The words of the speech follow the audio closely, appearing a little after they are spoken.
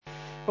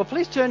Well,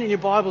 please turn in your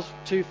Bibles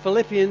to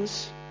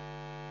Philippians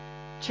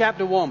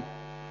chapter 1.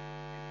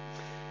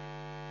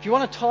 If you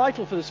want a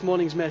title for this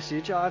morning's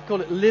message, I've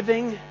called it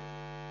Living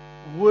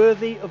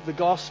Worthy of the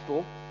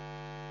Gospel.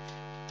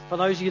 For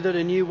those of you that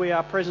are new, we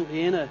are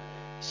presently in a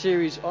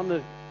series on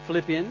the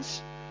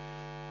Philippians.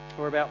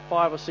 We're about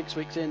 5 or 6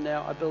 weeks in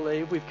now, I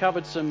believe. We've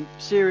covered some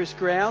serious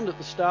ground at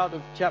the start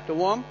of chapter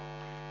 1.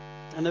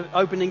 And the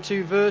opening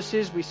 2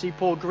 verses, we see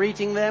Paul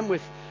greeting them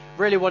with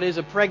really what is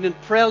a pregnant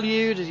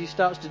prelude as he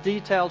starts to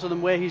detail to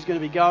them where he's going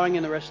to be going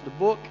in the rest of the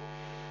book.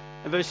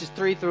 In verses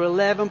 3 through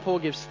 11, Paul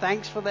gives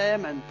thanks for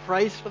them and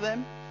praise for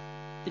them.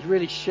 He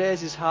really shares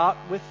his heart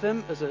with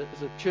them as a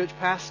church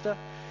pastor.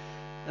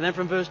 And then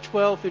from verse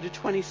 12 through to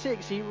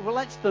 26, he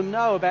lets them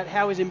know about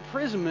how his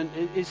imprisonment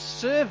is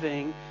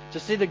serving to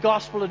see the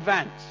gospel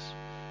advance.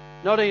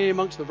 Not only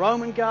amongst the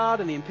Roman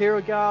guard and the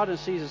imperial guard and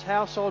Caesar's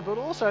household, but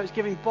also it's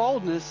giving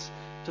boldness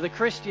to the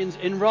Christians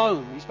in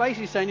Rome. He's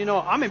basically saying, you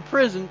know, I'm in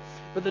prison,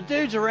 but the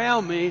dudes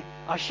around me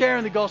are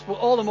sharing the gospel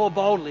all the more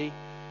boldly.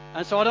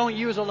 And so I don't want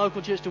you as a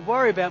local church to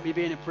worry about me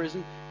being in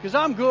prison, because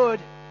I'm good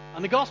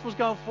and the gospel's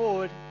going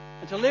forward,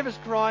 and to live as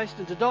Christ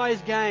and to die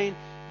as gain.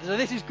 So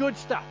this is good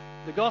stuff.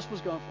 The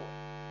gospel's going forward.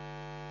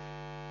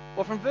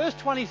 Well, from verse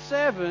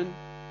 27,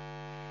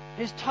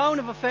 his tone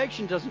of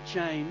affection doesn't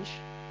change,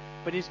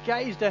 but his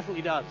gaze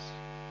definitely does.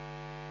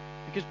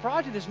 Because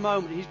prior to this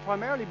moment, he's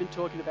primarily been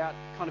talking about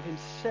kind of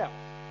himself,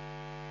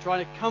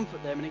 trying to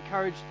comfort them and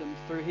encourage them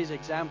through his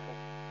example.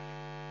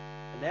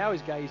 And now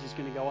his gaze is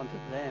going to go on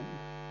to them,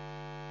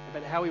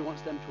 about how he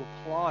wants them to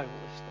apply all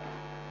this stuff,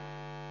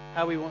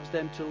 how he wants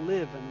them to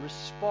live and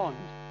respond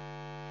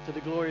to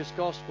the glorious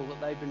gospel that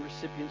they've been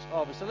recipients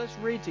of. And so let's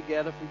read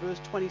together from verse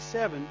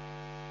 27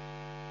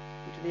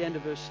 to the end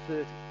of verse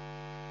 30.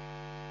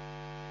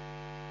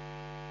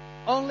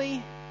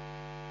 Only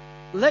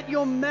let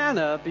your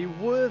manner be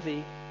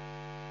worthy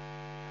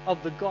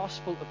of the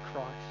gospel of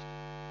Christ,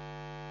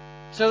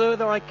 so that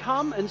whether I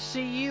come and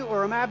see you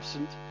or am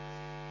absent,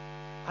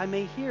 I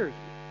may hear of you,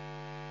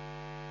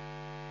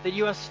 that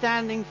you are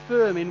standing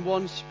firm in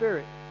one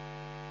spirit,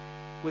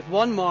 with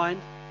one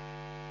mind,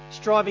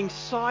 striving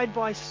side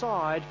by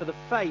side for the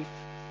faith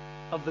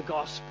of the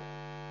gospel,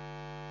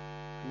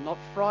 and not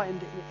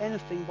frightened in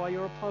anything by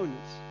your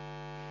opponents.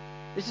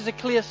 This is a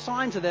clear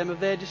sign to them of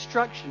their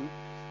destruction,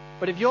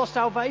 but of your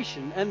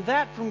salvation, and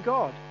that from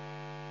God.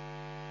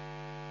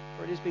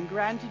 For it has been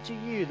granted to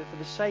you that for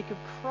the sake of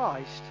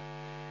Christ,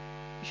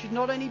 you should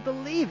not only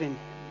believe in him,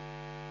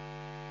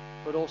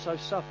 but also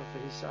suffer for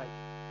his sake.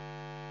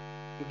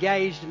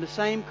 Engaged in the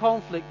same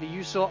conflict that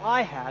you saw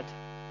I had,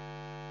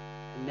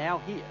 and now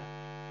hear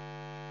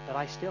that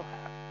I still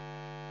have.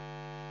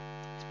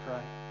 Let's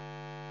pray.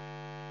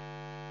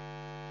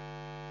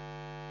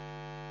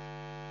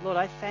 Lord,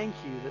 I thank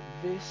you that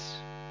this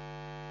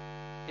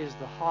is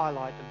the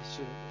highlight of the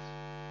service.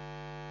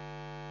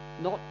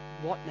 Not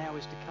what now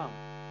is to come,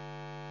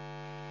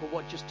 but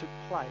what just took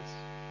place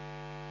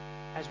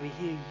as we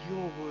hear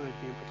your word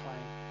being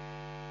proclaimed.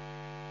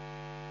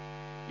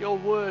 Your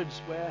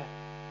words where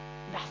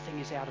nothing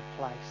is out of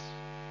place.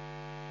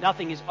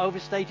 Nothing is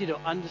overstated or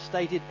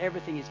understated.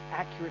 Everything is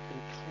accurate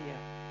and clear.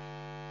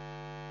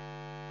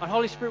 And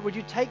Holy Spirit, would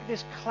you take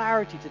this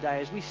clarity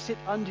today as we sit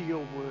under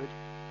your word?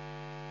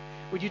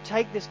 Would you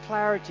take this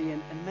clarity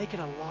and make it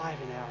alive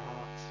in our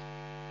hearts?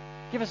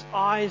 Give us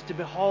eyes to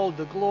behold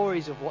the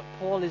glories of what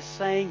Paul is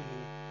saying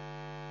here.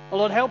 Oh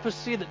Lord, help us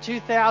see that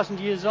 2,000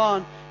 years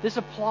on, this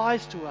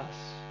applies to us.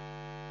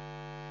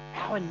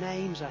 Our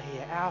names are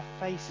here. Our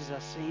faces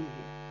are seen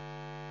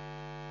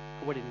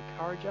here. Would it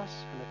encourage us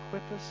and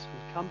equip us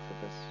and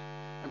comfort us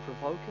and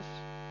provoke us?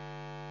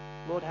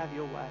 Lord, have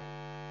your way.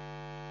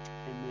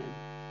 Amen.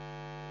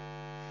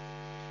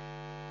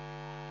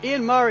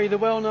 Ian Murray, the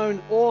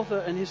well-known author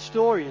and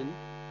historian,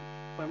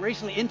 when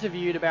recently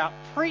interviewed about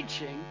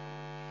preaching,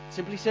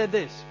 simply said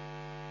this.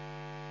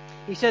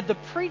 He said, the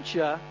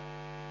preacher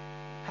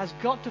has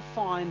got to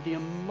find the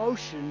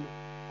emotion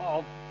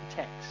of the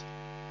text.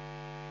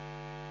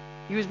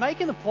 He was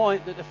making the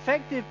point that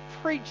effective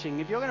preaching,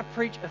 if you're going to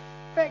preach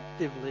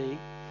effectively,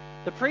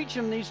 the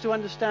preacher needs to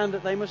understand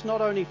that they must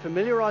not only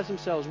familiarize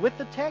themselves with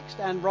the text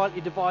and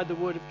rightly divide the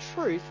word of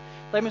truth,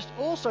 they must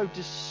also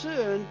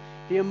discern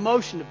the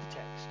emotion of the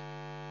text.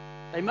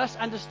 They must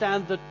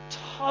understand the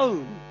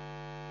tone.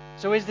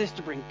 So is this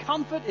to bring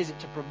comfort? Is it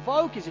to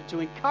provoke? Is it to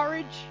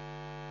encourage?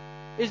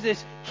 Is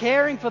this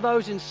caring for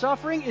those in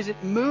suffering? Is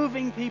it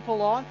moving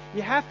people on?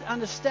 You have to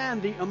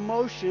understand the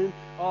emotion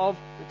of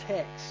the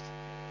text.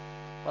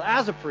 Well,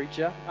 as a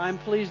preacher, I am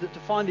pleased that to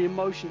find the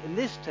emotion in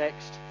this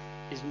text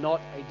is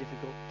not a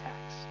difficult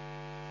task.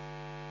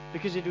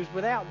 Because it is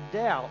without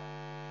doubt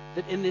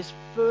that in this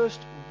first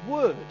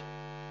word,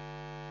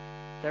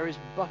 there is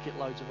bucket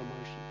loads of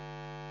emotion.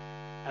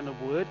 And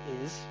the word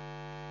is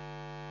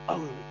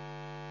only.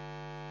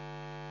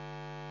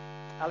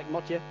 Alec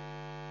Motyer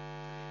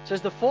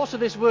says the force of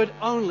this word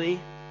only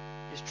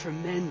is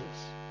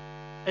tremendous.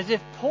 As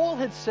if Paul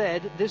had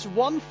said this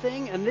one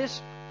thing and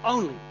this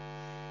only.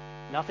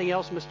 Nothing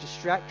else must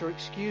distract or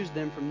excuse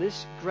them from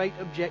this great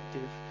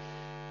objective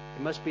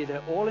It must be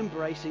their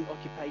all-embracing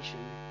occupation,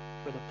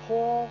 whether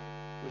Paul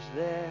was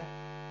there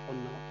or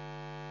not.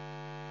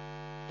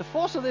 The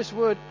force of this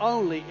word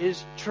only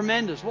is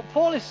tremendous. What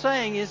Paul is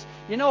saying is,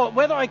 you know what,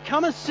 whether I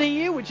come and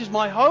see you, which is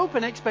my hope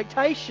and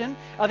expectation,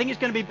 I think it's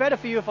going to be better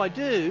for you if I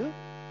do,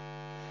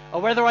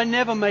 or whether I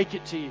never make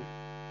it to you,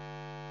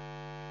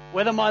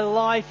 whether my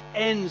life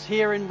ends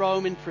here in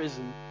Rome in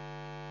prison,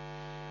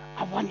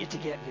 I want you to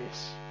get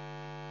this.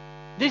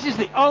 This is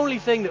the only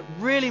thing that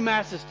really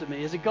matters to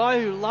me. As a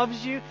guy who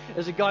loves you,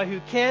 as a guy who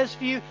cares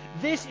for you,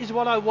 this is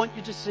what I want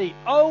you to see.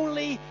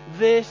 Only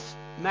this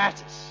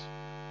matters.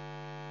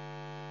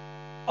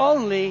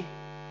 Only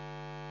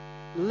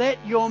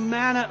let your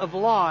manner of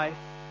life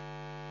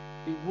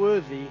be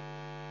worthy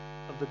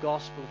of the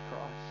gospel of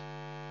Christ.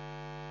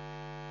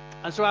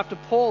 And so after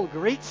Paul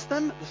greets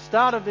them at the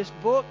start of this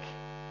book,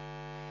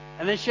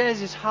 and then shares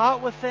his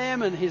heart with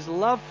them and his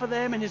love for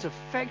them and his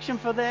affection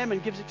for them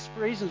and gives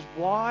reasons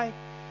why,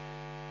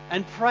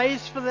 and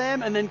prays for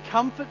them and then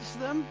comforts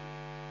them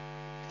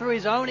through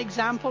his own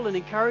example and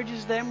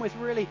encourages them with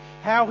really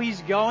how he's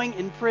going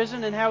in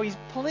prison and how he's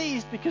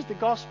pleased because the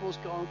gospel's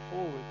going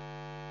forward.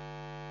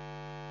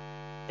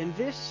 In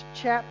this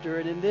chapter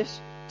and in this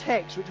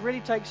text, which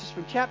really takes us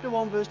from chapter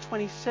 1 verse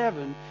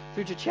 27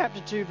 through to chapter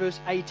 2 verse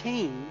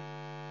 18,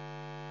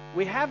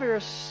 we have here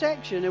a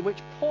section in which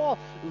Paul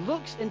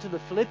looks into the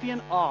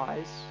Philippian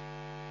eyes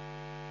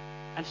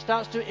and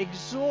starts to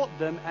exhort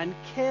them and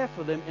care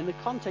for them in the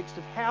context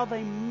of how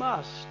they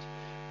must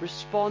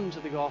respond to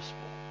the gospel.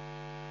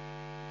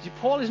 See,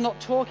 Paul is not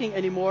talking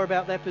anymore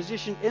about their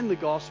position in the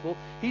gospel.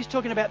 He's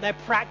talking about their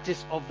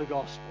practice of the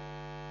gospel.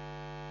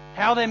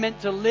 How they're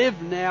meant to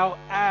live now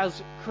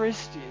as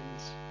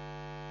Christians.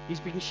 He's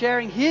been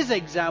sharing his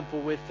example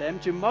with them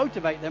to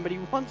motivate them, but he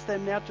wants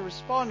them now to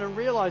respond and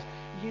realize,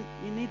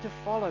 you need to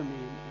follow me.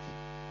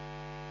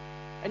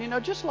 And you know,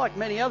 just like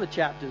many other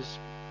chapters,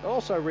 they're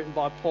also written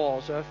by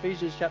Paul. So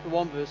Ephesians chapter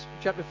 4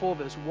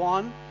 verse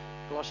 1,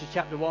 Colossians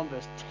chapter 1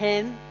 verse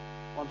 10,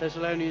 1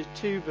 Thessalonians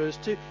 2 verse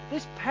 2.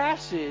 This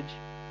passage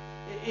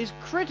is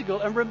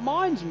critical and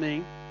reminds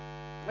me,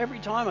 every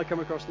time I come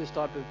across this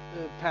type of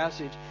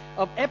passage,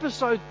 of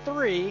episode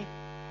 3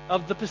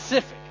 of The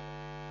Pacific.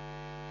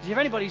 If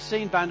anybody's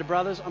seen Band of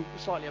Brothers, I'm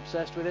slightly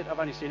obsessed with it. I've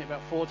only seen it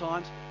about 4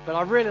 times, but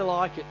I really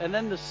like it. And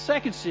then the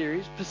second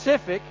series,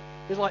 Pacific,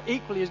 is like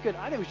equally as good.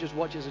 I think we should just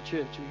watch it as a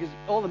church, because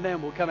all the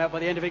men will come out by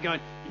the end of it going,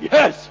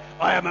 yes,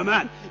 I am a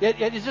man.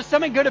 There's just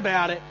something good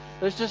about it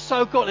that's just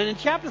so cool. And in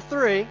chapter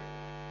 3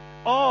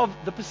 of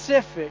The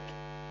Pacific,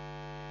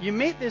 you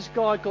meet this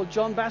guy called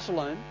John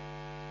Basilone.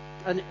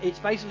 And it's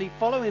basically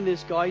following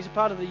this guy. He's a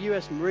part of the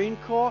U.S. Marine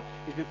Corps.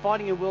 He's been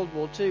fighting in World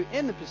War II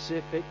in the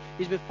Pacific.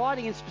 He's been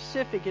fighting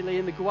specifically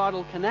in the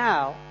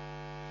Guadalcanal.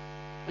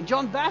 And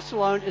John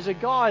Basilone is a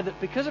guy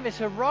that, because of his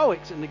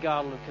heroics in the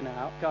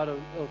Guadalcanal,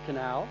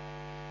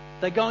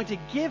 they're going to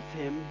give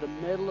him the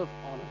Medal of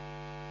Honor.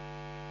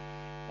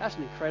 That's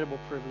an incredible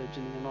privilege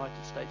in the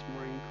United States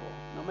Marine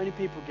Corps. Not many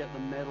people get the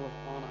Medal of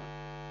Honor.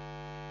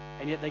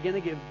 And yet they're going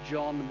to give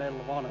John the Medal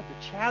of Honor.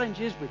 The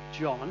challenge is with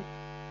John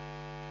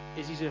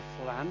is he's a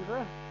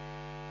philanderer.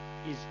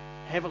 He's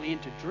heavily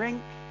into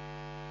drink.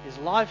 His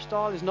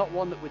lifestyle is not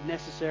one that would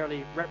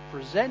necessarily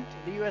represent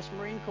the U.S.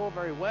 Marine Corps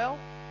very well.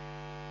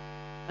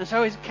 And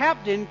so his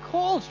captain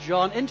calls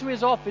John into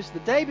his office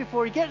the day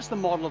before he gets the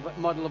Medal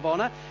of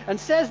Honor and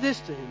says this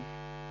to him.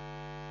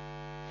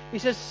 He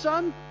says,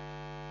 "Son,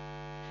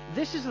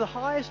 this is the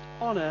highest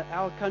honor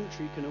our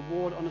country can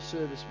award on a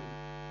serviceman.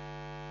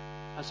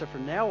 And so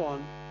from now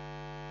on,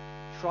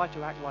 try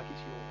to act like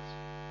it's yours."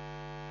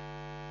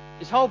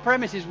 His whole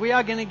premise is, we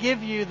are going to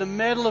give you the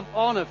Medal of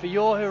Honor for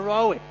your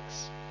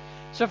heroics.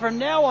 So from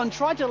now on,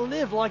 try to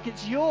live like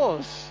it's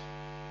yours.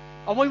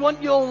 And we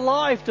want your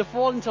life to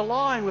fall into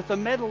line with the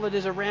medal that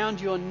is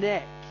around your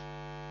neck.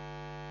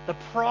 The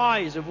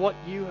prize of what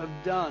you have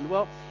done.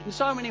 Well, in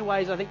so many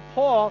ways, I think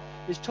Paul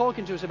is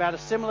talking to us about a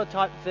similar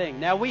type of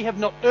thing. Now, we have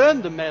not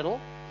earned the medal.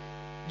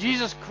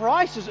 Jesus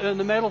Christ has earned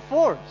the medal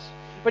for us.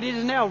 But it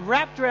is now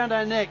wrapped around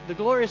our neck, the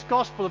glorious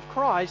gospel of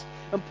Christ.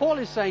 And Paul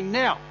is saying,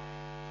 now,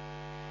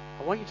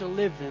 I want you to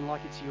live then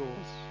like it's yours.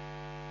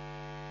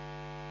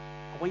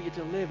 I want you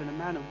to live in a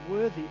manner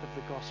worthy of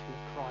the gospel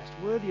of Christ,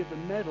 worthy of the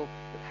medal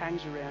that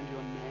hangs around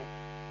your neck.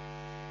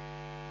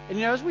 And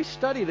you know, as we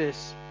study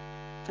this,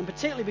 and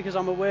particularly because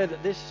I'm aware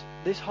that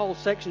this whole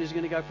section is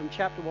going to go from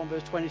chapter 1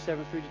 verse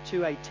 27 through to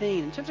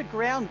 2:18, in terms of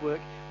groundwork,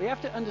 we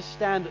have to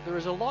understand that there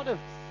is a lot of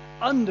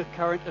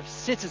undercurrent of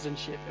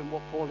citizenship in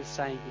what Paul is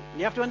saying here. And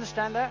you have to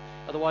understand that,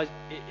 otherwise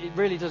it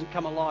really doesn't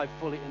come alive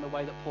fully in the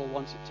way that Paul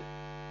wants it to.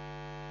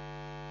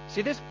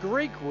 See, this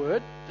Greek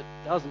word, that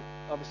doesn't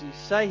obviously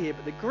say here,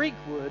 but the Greek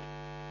word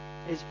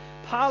is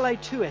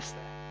parletuester.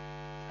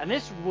 And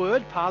this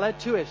word,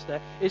 parletuester,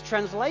 is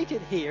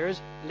translated here as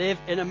live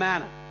in a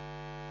manner.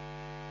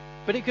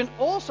 But it can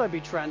also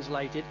be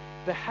translated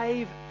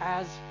behave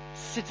as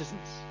citizens.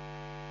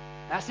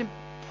 That's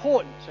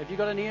important. So if you've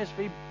got an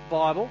ESV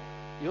Bible,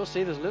 you'll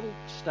see there's a little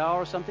star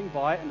or something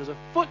by it, and there's a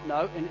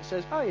footnote, and it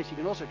says, oh yes, you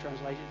can also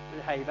translate it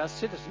behave as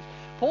citizens.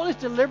 Paul is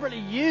deliberately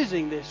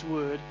using this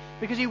word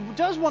because he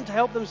does want to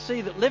help them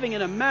see that living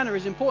in a manner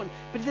is important.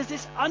 But there's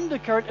this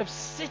undercurrent of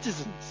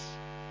citizens,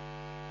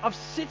 of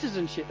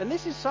citizenship. And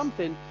this is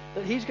something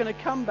that he's going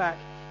to come back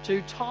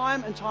to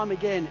time and time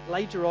again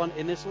later on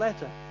in this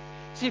letter.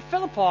 See,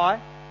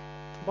 Philippi,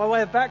 by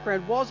way of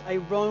background, was a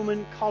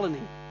Roman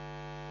colony.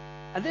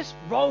 And this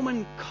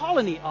Roman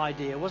colony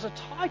idea was a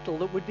title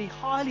that would be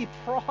highly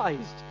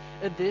prized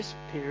at this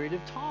period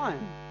of time.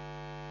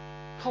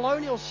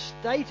 Colonial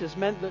status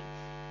meant that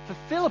for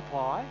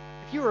Philippi,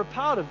 if you were a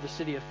part of the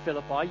city of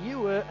Philippi, you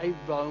were a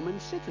Roman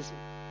citizen.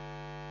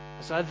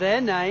 So their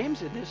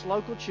names in this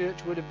local church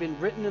would have been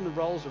written in the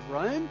rolls of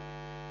Rome.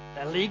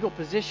 Their legal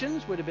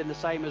positions would have been the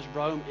same as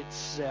Rome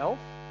itself.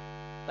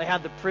 They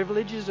had the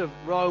privileges of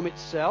Rome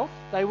itself.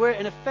 They were,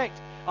 in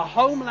effect, a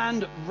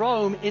homeland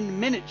Rome in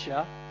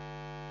miniature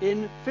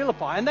in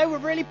Philippi. And they were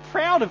really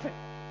proud of it.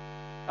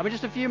 I mean,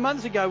 just a few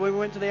months ago when we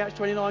went to the Acts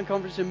 29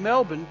 conference in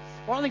Melbourne,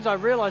 one of the things I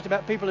realised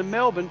about people in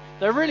Melbourne,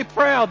 they're really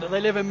proud that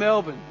they live in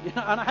Melbourne. You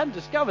know, and I hadn't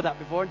discovered that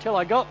before until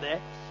I got there.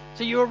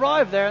 So you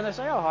arrive there and they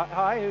say, oh,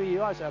 hi, who are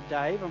you? I say, I'm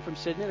Dave, I'm from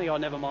Sydney. They go, oh,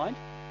 never mind.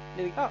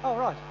 And you think, oh,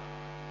 right.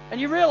 And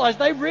you realise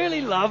they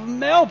really love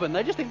Melbourne.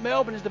 They just think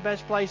Melbourne is the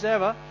best place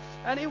ever.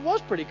 And it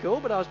was pretty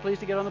cool, but I was pleased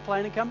to get on the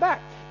plane and come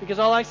back because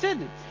I like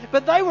Sydney.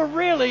 But they were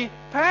really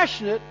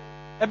passionate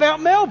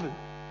about Melbourne.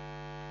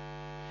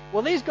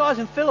 Well, these guys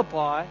in Philippi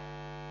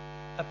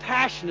are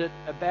passionate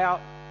about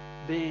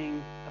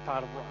being a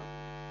part of Rome.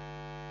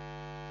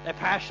 They're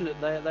passionate.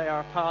 They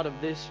are a part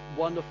of this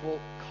wonderful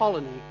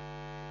colony.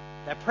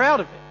 They're proud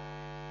of it.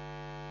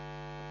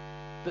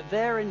 But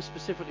therein,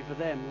 specifically for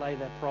them, lay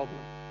their problem.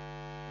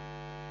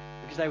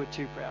 Because they were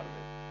too proud of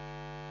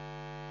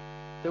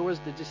it. There was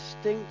the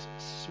distinct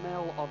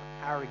smell of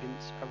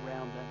arrogance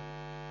around them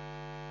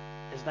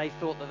as they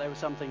thought that they were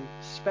something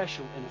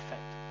special in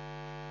effect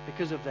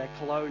because of their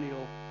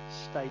colonial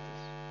status.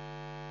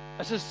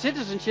 So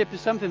citizenship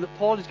is something that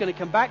Paul is going to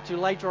come back to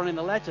later on in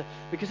the letter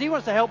because he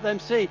wants to help them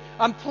see,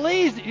 I'm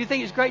pleased that you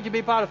think it's great to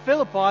be part of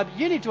Philippi, but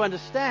you need to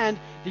understand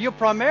that you're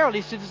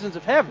primarily citizens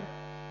of heaven.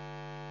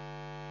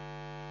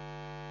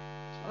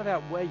 It's not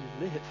about where you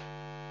live.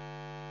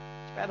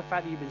 It's about the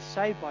fact that you've been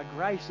saved by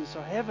grace, and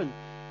so heaven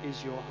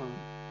is your home.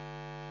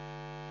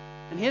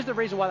 And here's the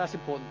reason why that's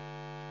important.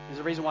 Here's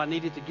the reason why I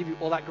needed to give you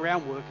all that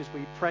groundwork as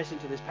we press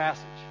into this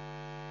passage.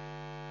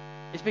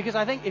 It's because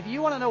I think if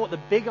you want to know what the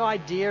big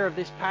idea of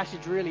this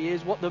passage really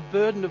is, what the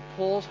burden of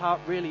Paul's heart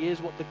really is,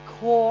 what the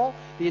call,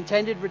 the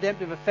intended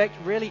redemptive effect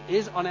really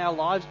is on our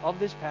lives of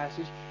this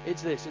passage,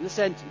 it's this, in a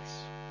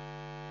sentence.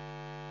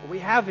 What we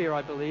have here,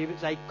 I believe,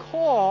 is a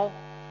call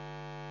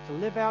to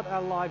live out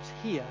our lives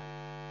here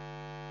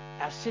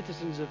as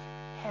citizens of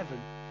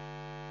heaven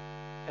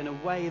in a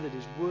way that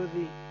is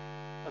worthy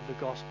of the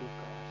gospel of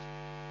Christ.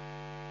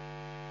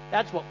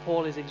 That's what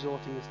Paul is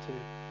exhorting us to.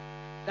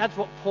 That's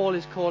what Paul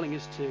is calling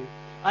us to.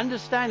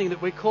 Understanding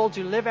that we're called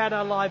to live out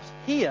our lives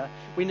here,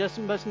 we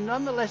must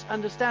nonetheless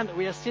understand that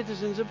we are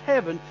citizens of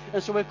heaven,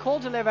 and so we're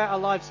called to live out our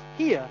lives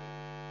here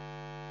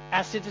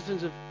as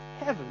citizens of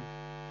heaven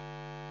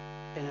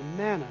in a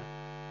manner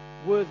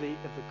worthy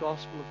of the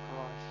gospel of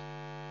Christ.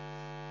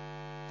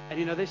 And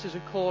you know, this is a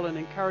call and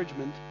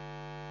encouragement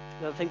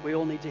that I think we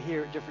all need to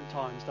hear at different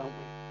times, don't we?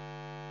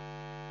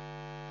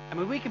 I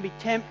mean, we can be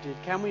tempted,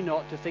 can we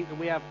not, to think that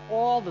we have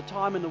all the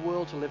time in the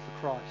world to live for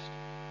Christ.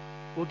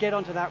 We'll get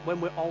onto that when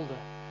we're older.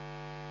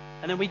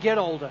 And then we get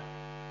older.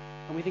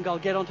 And we think, I'll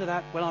get onto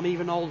that when I'm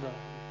even older.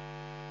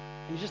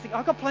 And you just think,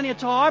 I've got plenty of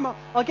time.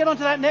 I'll get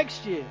onto that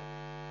next year.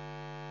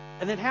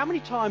 And then how many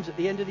times at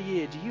the end of the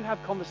year do you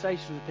have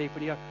conversations with people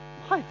and you go,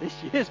 my, this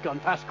year's gone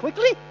past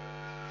quickly?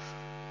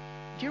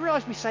 Do you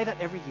realize we say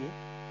that every year?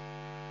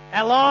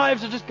 Our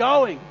lives are just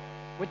going.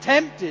 We're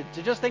tempted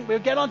to just think we'll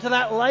get onto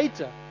that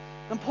later.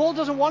 And Paul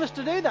doesn't want us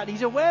to do that.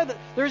 He's aware that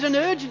there is an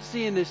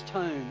urgency in this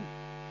tone.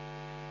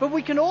 But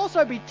we can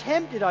also be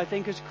tempted, I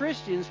think, as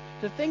Christians,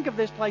 to think of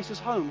this place as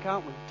home,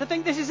 can't we? To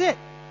think this is it.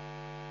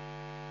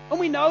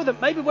 And we know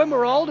that maybe when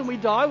we're old and we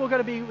die, we're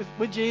going to be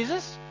with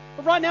Jesus.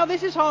 But right now,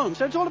 this is home,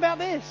 so it's all about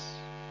this.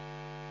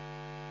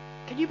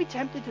 Can you be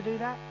tempted to do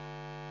that?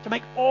 To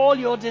make all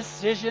your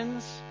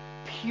decisions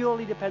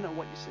purely dependent on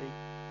what you see?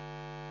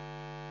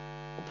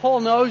 Well, Paul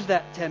knows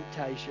that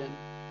temptation.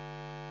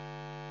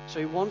 So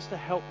he wants to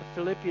help the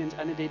Philippians,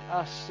 and indeed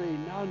us, see,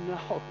 no.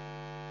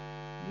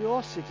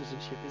 Your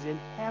citizenship is in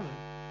heaven.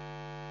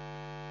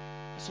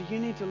 So you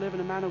need to live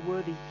in a manner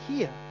worthy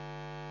here,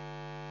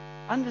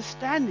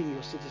 understanding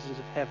you're citizens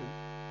of heaven,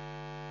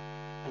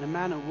 in a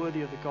manner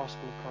worthy of the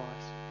gospel of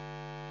Christ,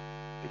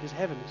 because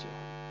heaven is your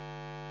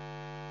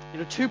home. You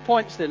know, 2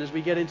 points then as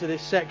we get into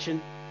this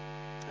section,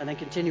 and then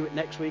continue it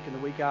next week and the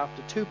week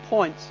after. 2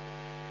 points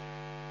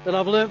that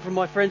I've learned from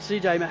my friend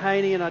C.J.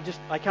 Mahaney, and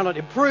I cannot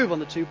improve on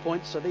the 2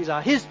 points, so these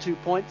are his 2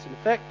 points in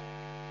effect.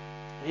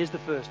 And here's the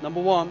first.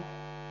 Number one,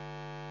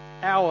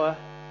 our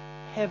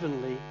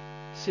heavenly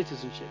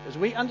citizenship. As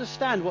we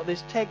understand what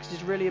this text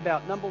is really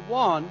about, number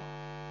one,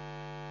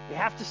 we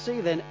have to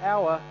see then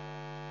our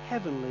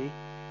heavenly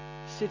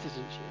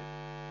citizenship.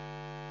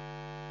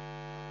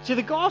 See,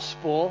 the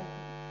gospel,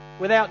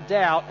 without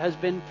doubt, has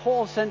been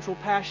Paul's central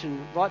passion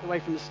right the way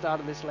from the start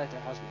of this letter,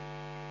 hasn't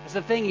it? It's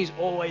the thing he's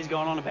always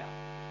gone on about.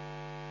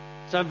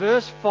 So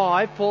verse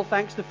 5, Paul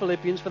thanks the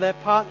Philippians for their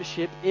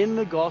partnership in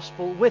the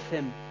gospel with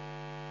him.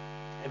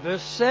 In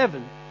verse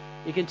 7,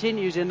 he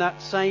continues in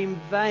that same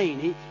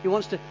vein. He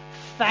wants to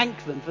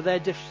thank them for their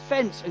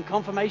defense and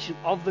confirmation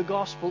of the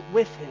gospel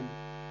with him.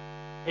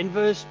 In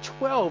verse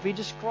 12, he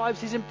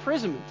describes his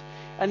imprisonment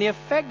and the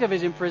effect of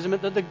his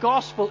imprisonment, that the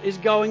gospel is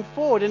going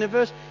forward. And in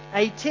verse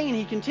 18,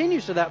 he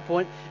continues to that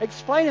point,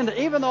 explaining that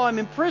even though I'm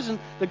in prison,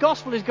 the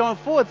gospel is going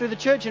forward through the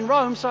church in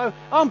Rome, so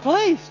I'm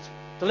pleased.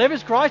 To live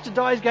is Christ, to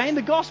die is gain.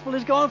 The gospel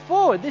is going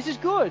forward. This is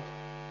good.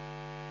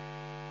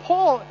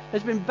 Paul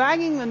has been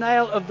banging the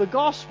nail of the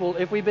gospel,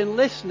 if we've been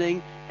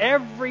listening,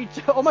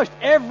 almost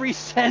every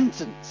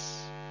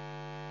sentence.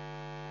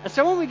 And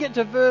so when we get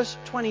to verse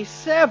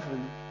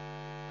 27,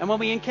 and when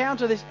we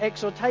encounter this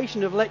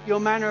exhortation of let your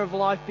manner of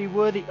life be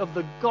worthy of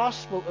the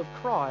gospel of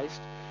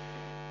Christ,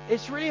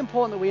 it's really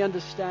important that we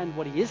understand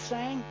what he is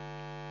saying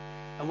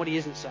and what he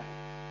isn't saying.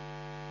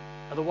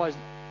 Otherwise,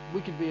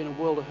 we could be in a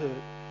world of hurt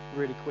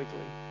really quickly.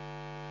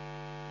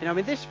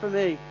 This for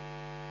me,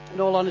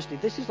 in all honesty,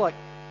 this is like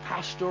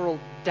pastoral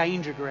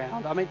danger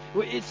ground.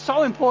 It's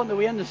so important that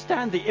we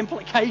understand the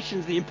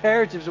implications, the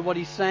imperatives of what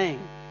he's saying.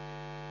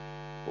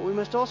 But we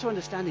must also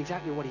understand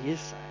exactly what he is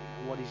saying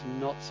and what he's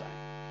not saying.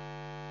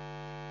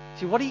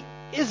 See, what he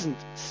isn't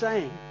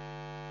saying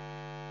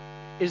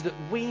is that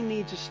we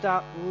need to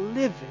start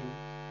living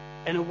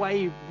in a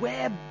way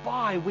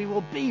whereby we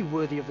will be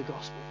worthy of the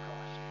gospel of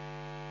Christ.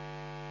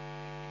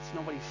 It's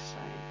not what he's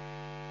saying.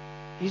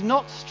 He's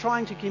not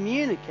trying to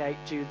communicate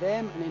to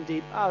them, and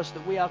indeed us,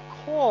 that we are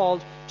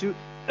called to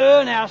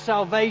earn our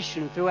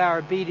salvation through our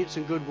obedience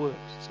and good works.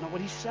 It's not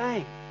what he's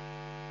saying.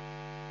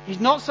 He's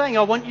not saying,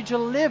 I want you to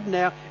live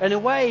now in a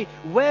way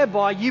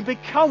whereby you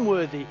become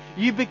worthy.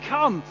 You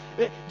become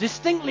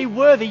distinctly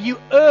worthy. You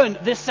earn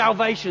this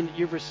salvation that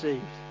you've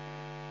received.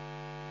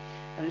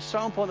 And it's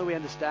so important that we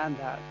understand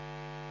that.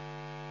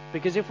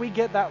 Because if we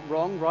get that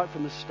wrong right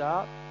from the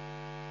start,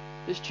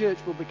 this church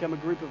will become a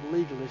group of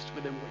legalists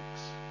within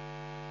weeks.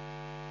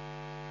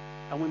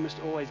 And we must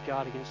always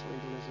guard against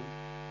legalism.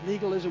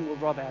 Legalism will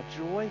rob our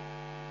joy.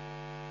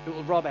 It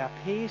will rob our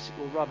peace.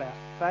 It will rob our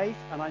faith.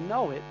 And I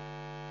know it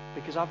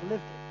because I've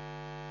lived it.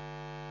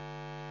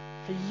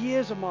 For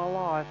years of my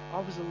life, I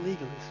was a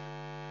legalist.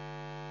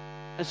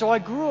 And so I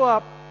grew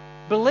up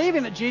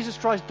believing that Jesus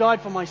Christ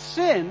died for my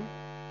sin.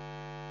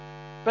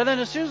 But then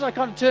as soon as I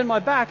kind of turned my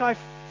back, I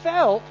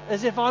felt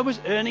as if I was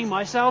earning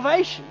my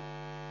salvation.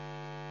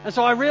 And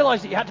so I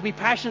realized that you had to be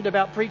passionate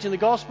about preaching the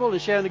gospel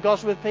and sharing the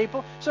gospel with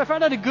people. So if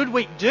I'd had a good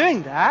week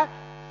doing that,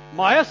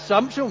 my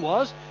assumption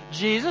was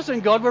Jesus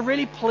and God were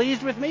really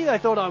pleased with me. They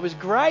thought I was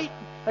great.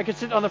 I could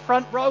sit on the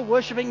front row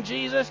worshiping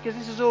Jesus because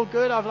this is all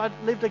good. I've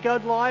lived a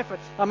good life.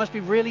 I must be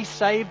really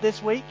saved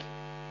this week.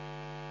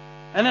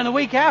 And then the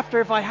week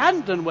after, if I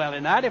hadn't done well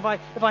in that, if I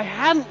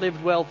hadn't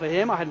lived well for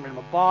him, I hadn't read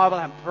my Bible,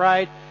 I hadn't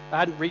prayed, I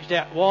hadn't reached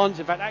out once,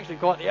 in fact, actually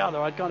quite the other,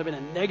 I'd kind of been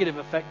a negative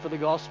effect for the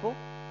gospel.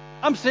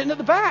 I'm sitting at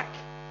the back,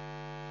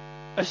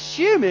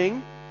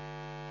 assuming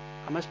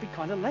I must be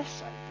kind of less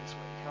saved this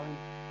week.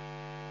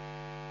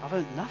 I've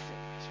earned nothing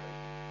this week.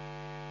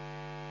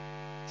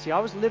 See, I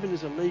was living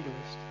as a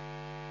legalist.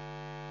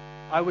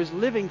 I was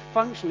living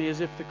functionally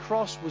as if the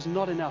cross was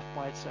not enough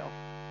by itself.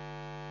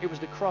 It was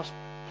the cross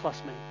plus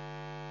me.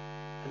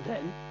 And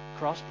then,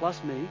 cross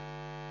plus me,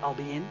 I'll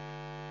be in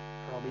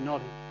or I'll be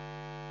not in.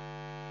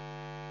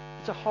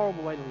 It's a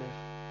horrible way to live.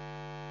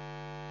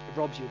 It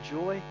robs your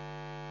joy.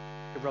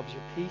 It robs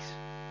your peace.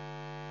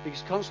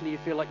 Because constantly you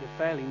feel like you're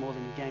failing more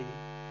than you're gaining.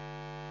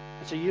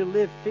 And so you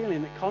live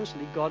feeling that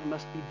constantly God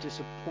must be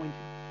disappointed.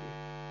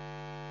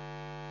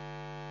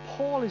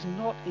 Paul is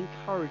not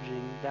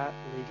encouraging that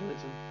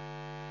legalism.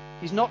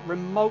 He's not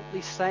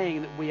remotely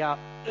saying that we are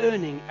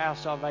earning our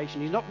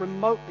salvation. He's not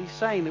remotely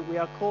saying that we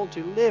are called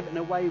to live in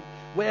a way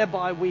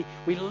whereby we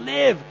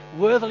live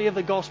worthily of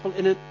the gospel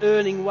in an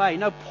earning way.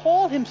 No,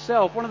 Paul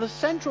himself, one of the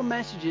central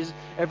messages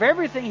of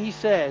everything he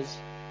says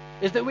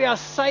is that we are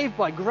saved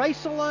by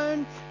grace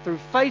alone, through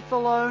faith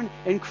alone,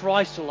 in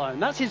Christ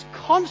alone. That's his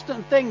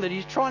constant thing that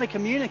he's trying to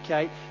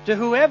communicate to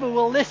whoever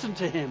will listen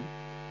to him.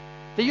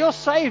 That you're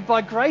saved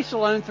by grace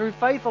alone, through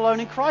faith alone,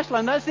 in Christ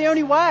alone. That's the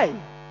only way.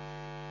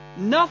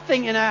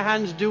 Nothing in our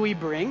hands do we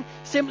bring.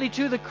 Simply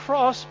to the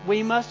cross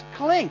we must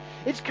cling.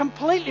 It's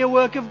completely a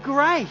work of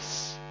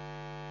grace.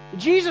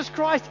 Jesus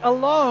Christ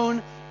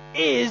alone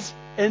is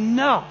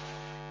enough.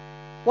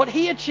 What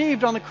he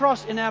achieved on the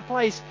cross in our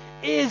place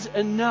is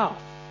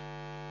enough.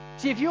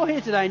 See, if you're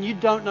here today and you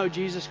don't know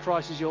Jesus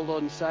Christ as your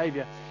Lord and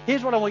Savior,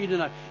 here's what I want you to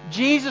know.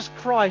 Jesus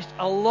Christ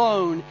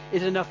alone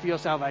is enough for your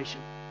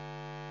salvation.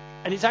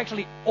 And it's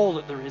actually all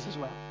that there is as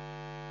well.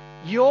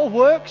 Your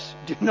works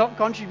do not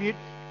contribute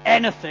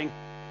anything.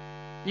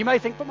 You may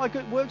think, but my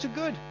good works are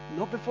good.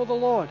 Not before the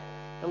Lord.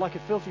 They're like a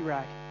filthy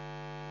rag.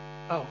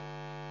 Oh,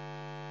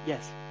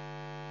 yes.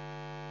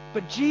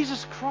 But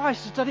Jesus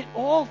Christ has done it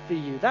all for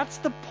you. That's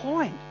the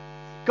point.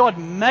 God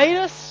made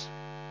us.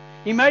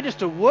 He made us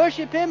to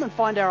worship Him and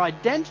find our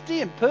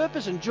identity and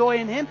purpose and joy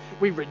in Him.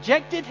 We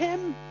rejected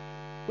Him.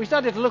 We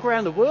started to look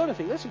around the world and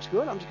think, this looks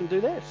good, I'm just going to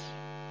do this.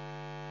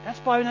 That's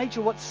by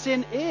nature what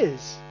sin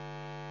is.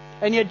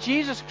 And yet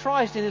Jesus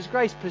Christ in His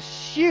grace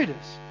pursued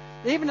us,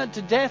 even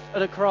unto death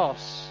at a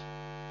cross.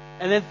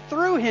 And then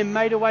through Him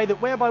made a way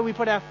that whereby we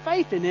put our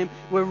faith in Him,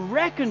 we're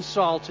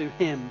reconciled to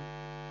Him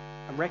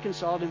and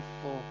reconciled in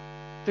full.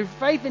 Through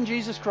faith in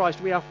Jesus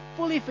Christ, we are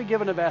fully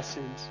forgiven of our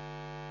sins.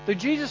 Through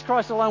Jesus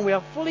Christ alone, we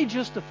are fully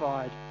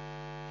justified,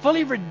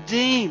 fully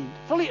redeemed,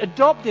 fully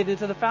adopted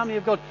into the family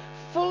of God,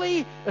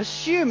 fully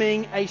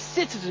assuming a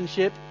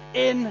citizenship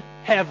in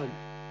heaven.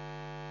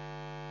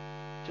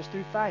 Just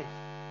through faith.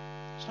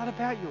 It's not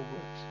about your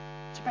works.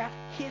 It's about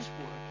His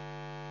work.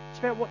 It's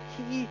about what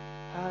He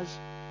has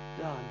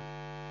done.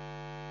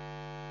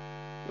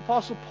 The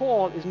Apostle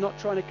Paul is not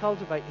trying to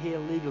cultivate here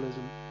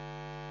legalism.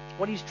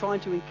 What he's trying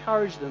to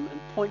encourage them and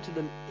point to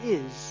them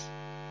is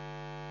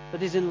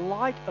that is in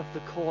light of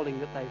the calling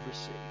that they've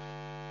received,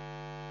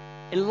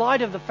 in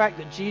light of the fact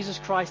that Jesus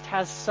Christ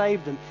has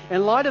saved them,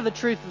 in light of the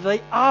truth that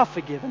they are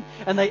forgiven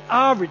and they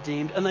are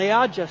redeemed and they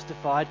are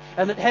justified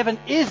and that heaven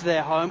is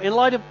their home, in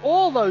light of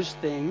all those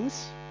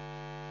things,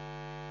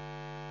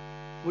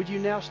 would you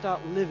now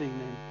start living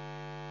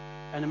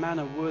then in a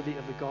manner worthy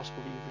of the gospel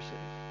that you've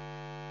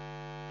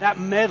received? That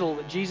medal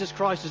that Jesus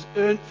Christ has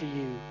earned for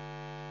you,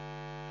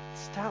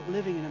 start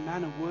living in a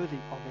manner worthy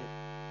of it,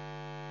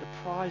 the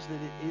prize that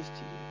it is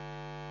to you.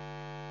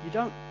 You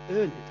don't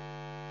earn it,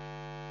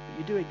 but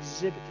you do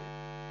exhibit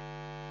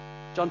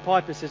it. John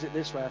Piper says it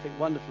this way, I think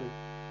wonderfully.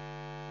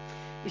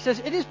 He says,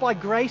 "It is by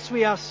grace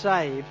we are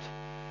saved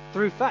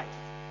through faith,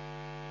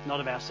 not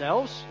of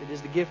ourselves, it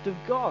is the gift of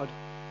God.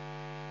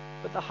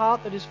 But the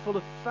heart that is full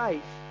of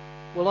faith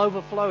will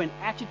overflow in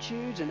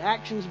attitudes and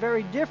actions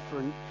very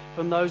different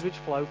from those which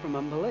flow from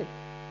unbelief.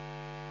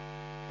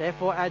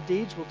 Therefore our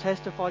deeds will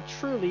testify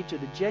truly to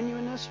the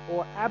genuineness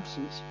or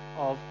absence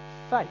of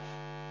faith.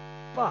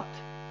 But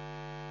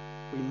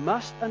we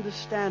must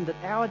understand that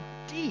our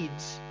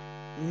deeds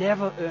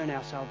never earn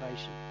our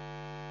salvation.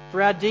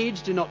 For our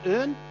deeds do not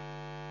earn,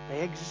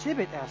 they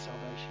exhibit our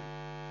salvation.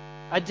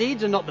 Our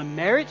deeds are not the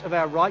merit of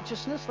our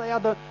righteousness, they are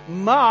the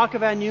mark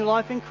of our new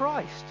life in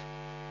Christ.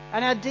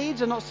 And our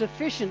deeds are not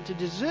sufficient to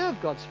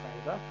deserve God's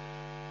favour,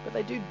 but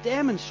they do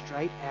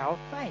demonstrate our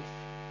faith.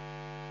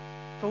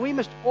 For we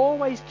must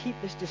always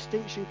keep this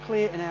distinction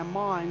clear in our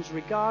minds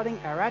regarding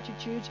our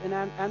attitudes and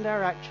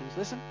our actions.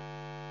 Listen.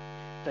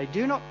 They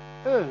do not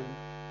earn,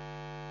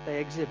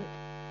 they exhibit.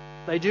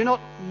 They do not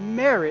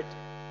merit,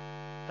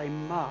 they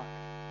mark.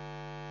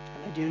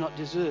 And they do not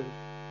deserve,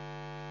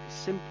 they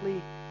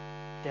simply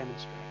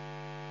demonstrate.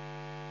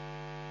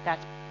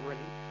 That's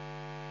brilliant.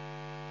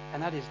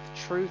 And that is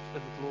the truth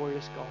of the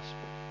glorious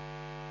gospel.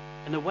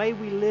 And the way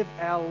we live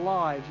our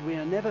lives, we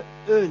are never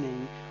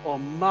earning or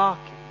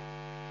marking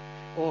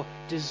or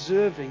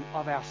deserving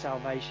of our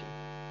salvation.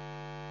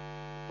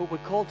 But we're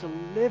called to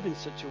live in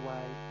such a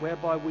way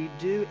whereby we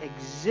do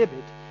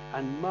exhibit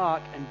and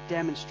mark and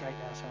demonstrate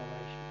our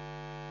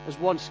salvation. As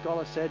one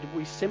scholar said,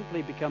 we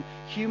simply become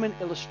human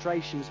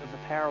illustrations of the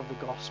power of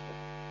the gospel.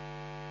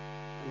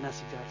 And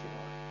that's exactly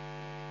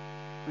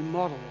right. We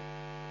model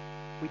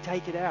it. We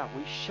take it out.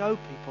 We show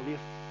people the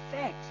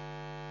effect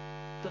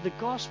that the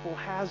gospel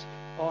has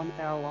on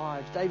our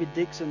lives. David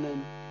Dixon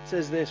then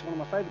says this, one of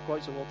my favourite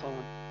quotes of all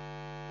time.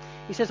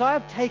 He says, "I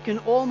have taken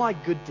all my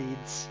good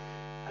deeds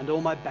and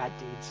all my bad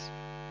deeds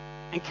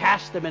and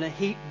cast them in a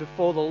heap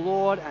before the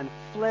Lord and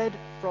fled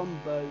from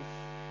both.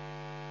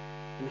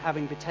 And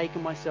having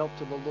betaken myself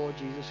to the Lord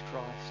Jesus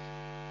Christ,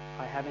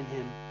 I have in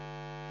Him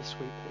the sweet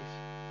peace."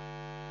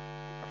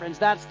 My friends,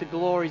 that's the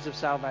glories of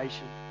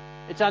salvation.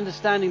 It's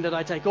understanding that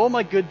I take all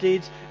my good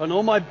deeds and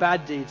all my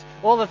bad deeds,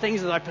 all the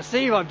things that I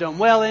perceive I've done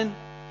well in,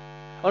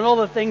 and all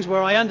the things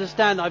where I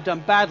understand I've done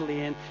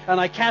badly in, and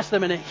I cast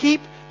them in a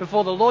heap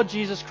before the Lord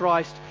Jesus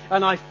Christ,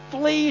 and I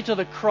flee to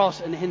the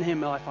cross, and in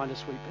Him I find a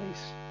sweet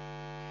peace.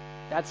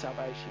 That's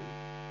salvation.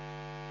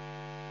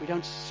 We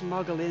don't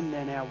smuggle in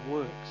then our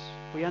works.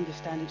 We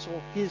understand it's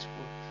all His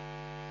works.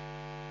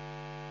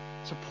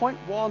 So point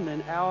one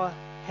then, our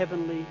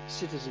heavenly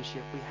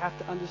citizenship. We have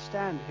to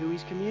understand who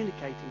He's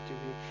communicating to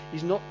here.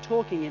 He's not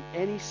talking in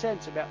any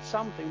sense about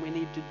something we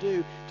need to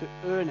do to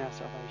earn our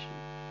salvation.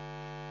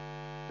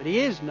 But He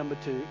is, number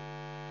two,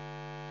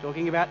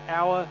 talking about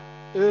our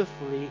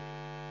earthly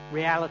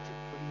reality.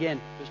 Again,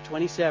 verse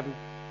 27.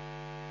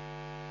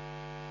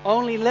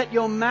 "Only let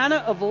your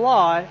manner of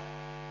life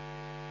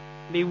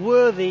be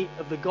worthy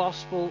of the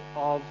gospel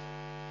of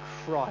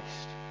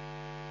Christ."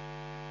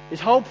 His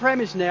whole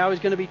premise now is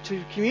going to be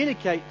to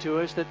communicate to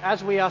us that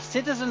as we are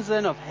citizens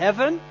then of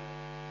heaven,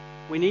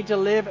 we need to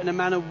live in a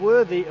manner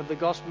worthy of the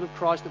gospel of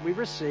Christ that we've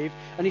received.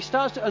 And he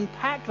starts to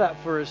unpack that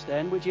for us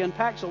then, which he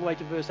unpacks all the way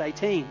to verse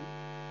 18.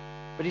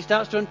 But he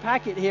starts to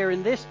unpack it here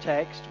in this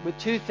text with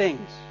two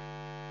things,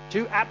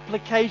 two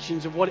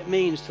applications of what it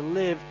means to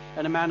live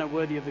in a manner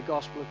worthy of the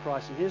gospel of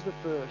Christ. And here's the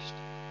first.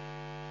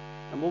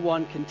 Number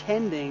one,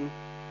 contending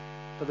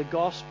for the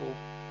gospel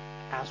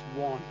as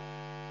one.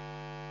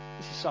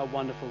 This is so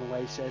wonderful the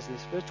way he says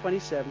this. Verse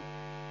 27.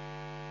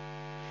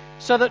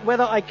 So that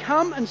whether I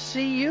come and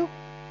see you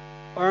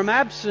or am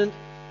absent,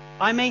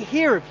 I may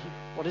hear of you.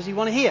 What does he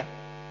want to hear?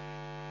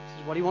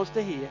 This is what he wants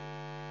to hear.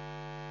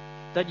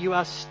 That you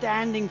are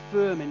standing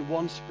firm in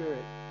one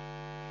spirit,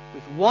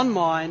 with one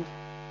mind,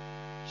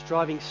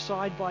 striving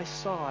side by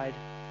side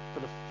for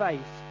the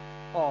faith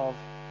of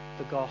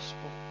the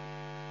gospel.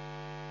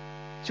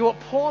 So what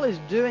Paul is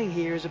doing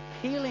here is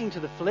appealing to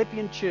the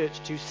Philippian church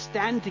to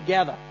stand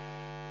together,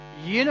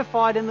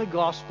 unified in the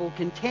gospel,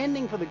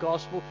 contending for the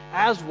gospel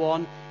as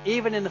one,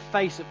 even in the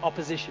face of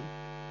opposition.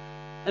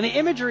 And the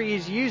imagery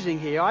he's using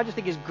here, I just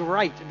think is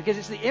great, because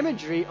it's the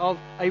imagery of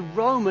a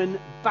Roman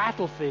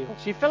battlefield.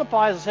 See, Philippi,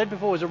 as I said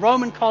before, was a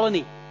Roman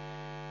colony.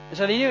 And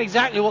so they knew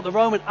exactly what the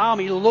Roman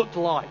army looked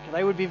like.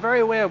 They would be very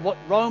aware of what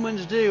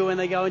Romans do when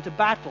they go into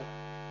battle.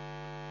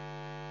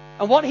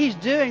 And what he's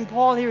doing,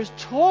 Paul here, is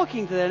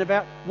talking to them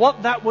about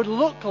what that would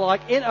look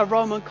like in a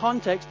Roman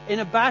context, in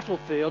a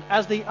battlefield,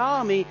 as the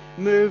army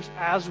moves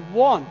as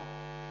one.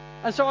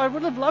 And so I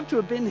would have loved to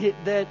have been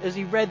there as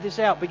he read this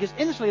out, because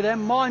instantly their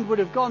mind would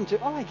have gone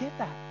to, oh, I get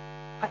that.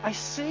 I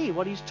see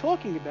what he's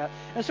talking about.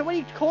 And so when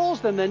he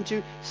calls them then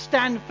to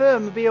stand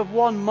firm and be of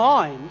one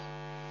mind,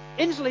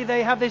 instantly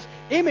they have this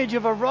image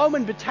of a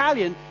Roman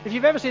battalion. If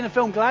you've ever seen the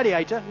film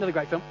Gladiator, another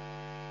great film,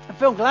 the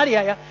film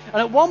Gladiator, and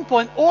at one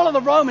point all of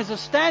the Romans are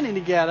standing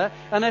together,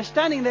 and they're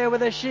standing there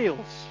with their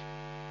shields.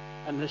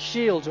 And the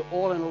shields are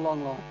all in a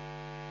long line.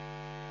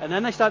 And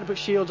then they start to put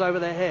shields over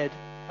their head,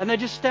 and they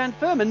just stand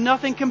firm, and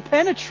nothing can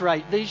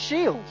penetrate these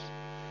shields.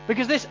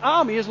 Because this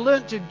army has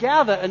learnt to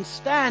gather and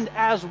stand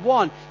as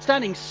one,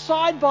 standing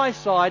side by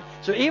side,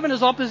 so even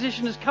as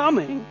opposition is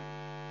coming,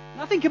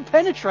 nothing can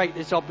penetrate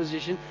this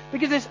opposition,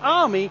 because this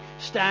army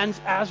stands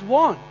as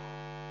one.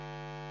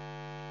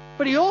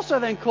 But he also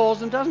then calls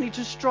them, doesn't he,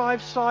 to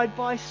strive side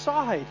by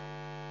side.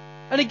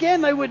 And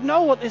again, they would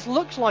know what this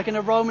looks like in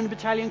a Roman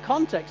battalion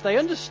context. They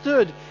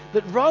understood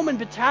that Roman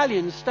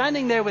battalions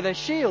standing there with their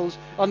shields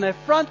on their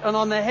front and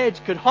on their heads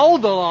could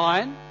hold the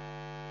line.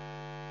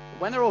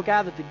 But when they're all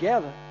gathered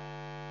together,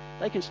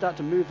 they can start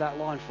to move that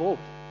line forward.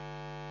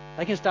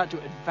 They can start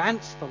to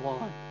advance the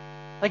line.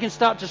 They can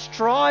start to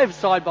strive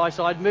side by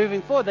side,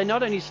 moving forward. They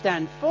not only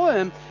stand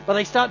firm, but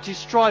they start to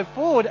strive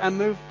forward and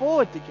move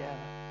forward together.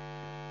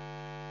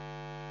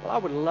 Well, I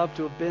would love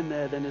to have been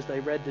there then as they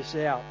read this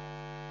out.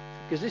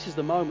 Because this is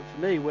the moment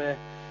for me where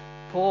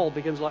Paul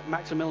becomes like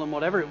Maximilian,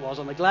 whatever it was,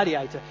 on the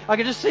Gladiator. I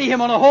could just see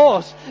him on a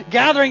horse,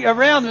 gathering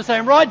around them,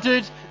 saying, right,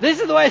 dudes, this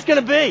is the way it's going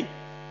to be.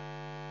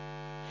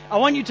 I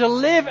want you to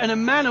live in a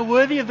manner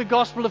worthy of the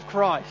gospel of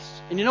Christ.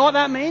 And you know what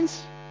that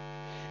means?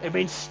 It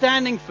means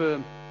standing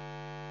firm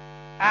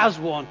as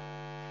one.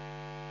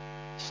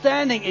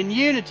 Standing in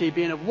unity,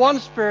 being of one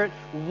spirit,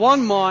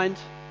 one mind.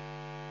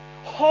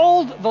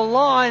 Hold the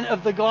line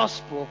of the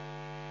gospel.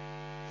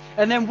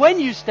 And then when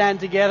you stand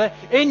together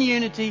in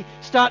unity,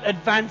 start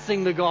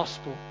advancing the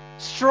gospel.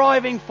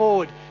 Striving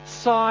forward,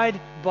 side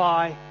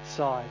by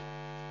side.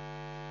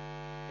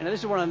 And this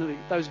is one of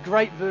those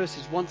great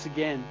verses, once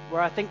again,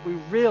 where I think we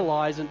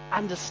realize and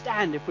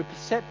understand, if we're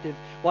perceptive,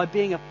 why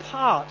being a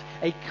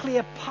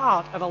clear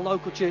part of a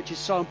local church is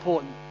so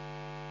important.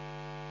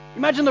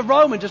 Imagine the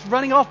Roman just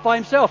running off by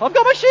himself. I've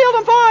got my shield,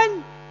 I'm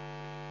fine.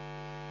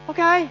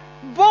 Okay,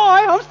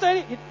 bye, I'm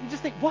standing. You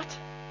just think, what?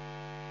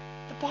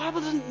 The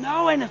Bible doesn't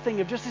know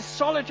anything of just this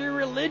solitary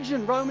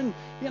religion, Roman,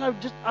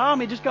 just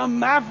army, just going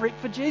maverick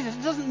for Jesus.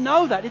 It doesn't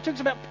know that. It talks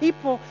about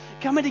people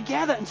coming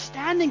together and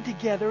standing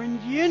together in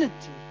unity,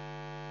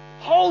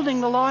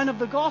 holding the line of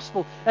the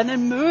gospel, and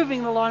then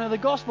moving the line of the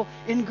gospel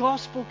in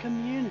gospel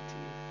community.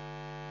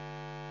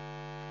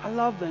 I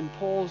love then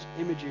Paul's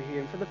imagery here.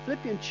 And for the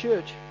Philippian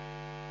church,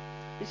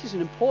 this is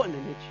an important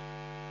image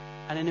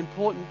and an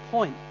important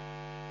point.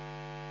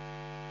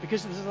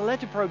 Because as the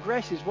letter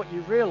progresses, what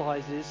you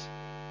realize is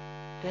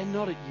they're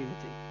not at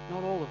unity.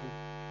 Not all of them.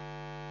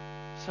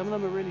 Some of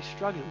them are really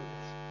struggling with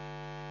this.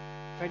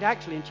 In fact,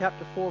 actually, in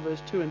chapter 4,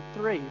 verse 2 and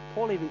 3,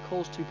 Paul even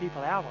calls two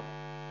people out on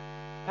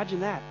it. Imagine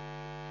that.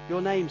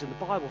 Your name's in the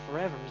Bible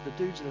forever as the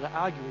dudes that are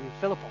arguing in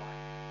Philippi.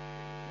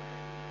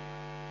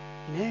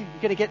 You're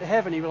going to get to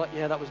heaven, and you're like,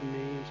 yeah, that was me.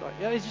 I'm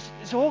sorry.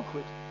 It's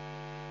awkward.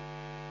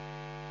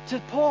 To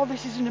Paul,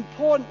 this is an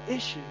important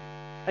issue.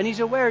 And he's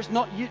aware it's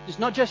not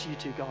just you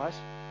two guys.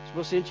 As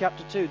we'll see in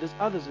chapter 2, there's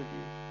others of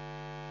you.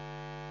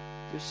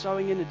 You're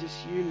sowing in a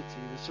disunity.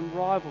 There's some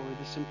rivalry.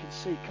 There's some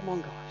conceit. Come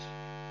on, guys.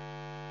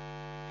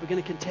 If we're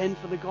going to contend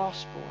for the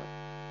gospel,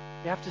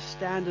 we have to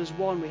stand as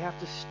one. We have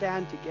to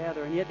stand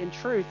together. And yet, in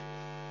truth,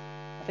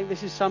 I think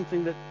this is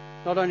something that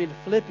not only the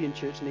Philippian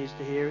church needs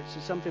to hear,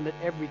 it's something that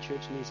every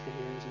church needs to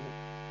hear, isn't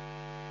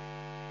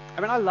it?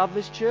 I mean, I love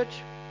this church,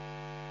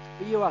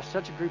 but you are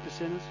such a group of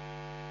sinners,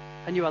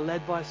 and you are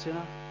led by a sinner.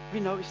 Have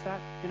you noticed that?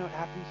 You know, it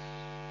happens.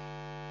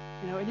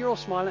 And you're all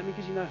smiling at me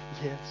because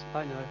yes,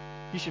 I know.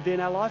 You should be in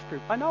our life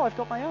group. I know, I've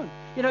got my own.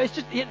 It's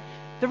just,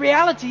 the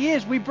reality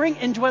is we bring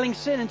indwelling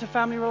sin into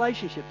family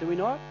relationship, do we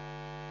not?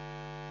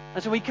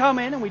 And so we come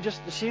in and we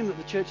just assume that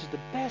the church is the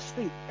best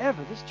thing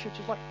ever. This church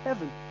is like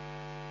heaven.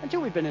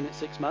 Until we've been in it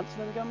 6 months,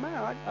 and then we go,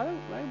 man, I don't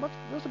know,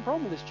 what's the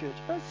problem with this church?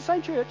 Well, it's the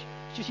same church,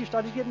 it's just you've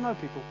started to get to know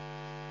people.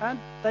 And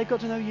they've got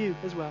to know you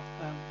as well,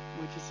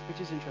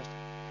 which is interesting.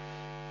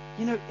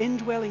 You know,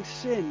 indwelling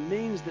sin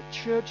means that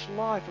church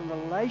life and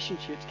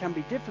relationships can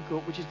be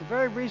difficult, which is the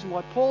very reason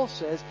why Paul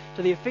says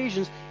to the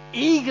Ephesians,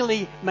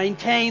 eagerly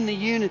maintain the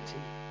unity.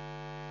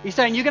 He's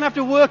saying, you're going to have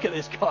to work at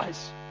this,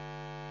 guys.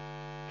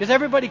 Because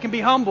everybody can be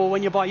humble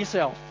when you're by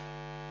yourself.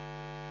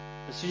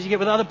 As soon as you get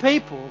with other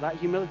people, that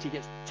humility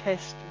gets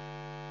tested.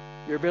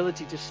 Your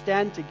ability to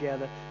stand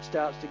together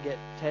starts to get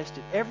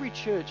tested. Every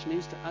church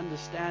needs to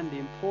understand the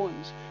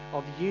importance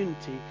of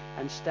unity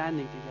and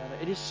standing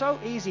together. It is so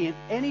easy in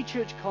any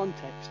church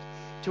context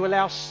to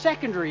allow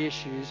secondary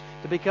issues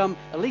to become,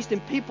 at least in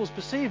people's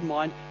perceived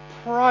mind,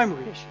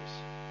 primary issues.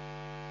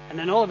 And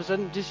then all of a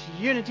sudden,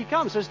 disunity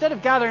comes. So instead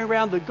of gathering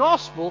around the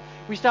gospel,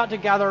 we start to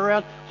gather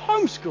around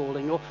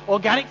homeschooling or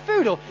organic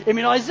food or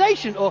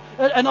immunization or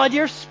an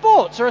idea of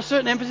sports or a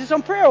certain emphasis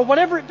on prayer or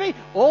whatever it be.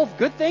 All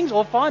good things,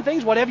 all fine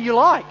things, whatever you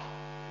like.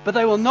 But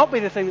they will not be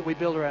the thing that we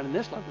build around in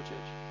this local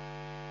church.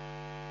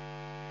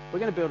 We're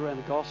going to build around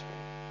the gospel.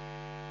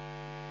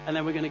 And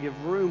then we're going to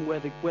give room where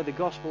the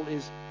gospel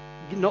is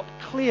not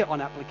clear on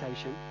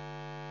application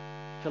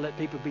to let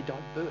people be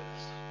diverse.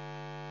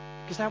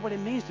 Because that's what it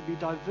means to be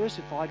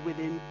diversified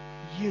within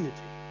unity.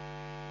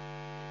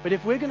 But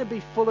if we're going to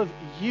be full of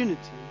unity,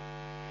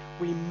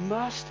 we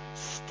must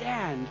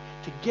stand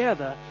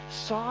together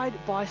side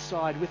by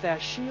side with our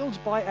shields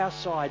by our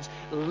sides,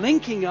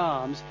 linking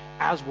arms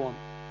as one.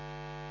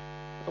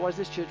 Otherwise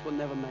this church will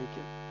never make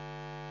it.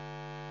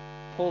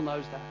 Paul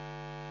knows that.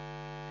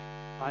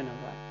 I know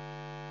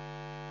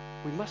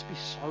that. We must be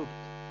sobered.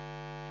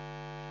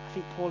 I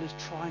think Paul is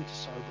trying to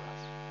sober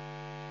us.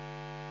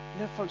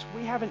 You know, folks,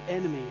 we have an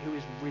enemy who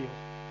is real,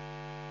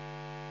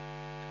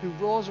 who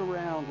roars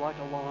around like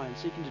a lion,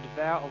 seeking to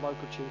devour a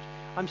local church.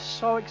 I'm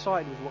so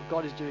excited with what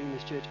God is doing in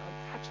this church.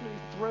 I'm absolutely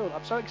thrilled.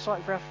 I'm so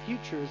excited for our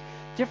future as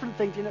different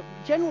things. You know,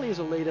 generally as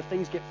a leader,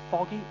 things get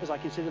foggy as I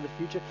consider the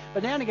future.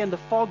 But now and again, the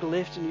fog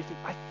lifts and you think,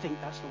 I think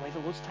that's the way the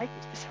Lord's taking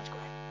us. This sounds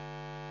great.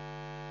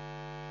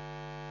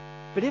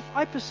 But if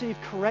I perceive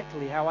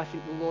correctly how I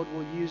think the Lord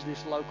will use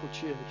this local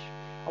church,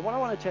 what I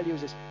want to tell you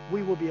is this: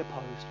 we will be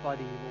opposed by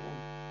the evil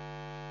one.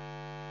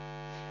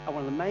 And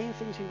one of the main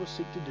things he will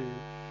seek to do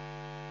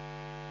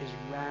is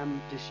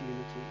ram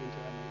disunity into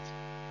our midst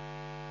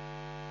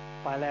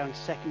by allowing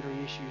secondary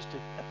issues to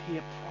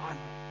appear primary.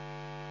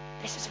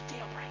 This is a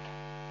deal breaker.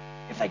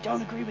 If they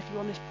don't agree with you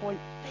on this point,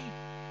 leave.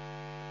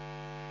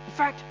 In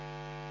fact,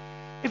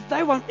 if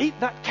they won't eat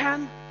that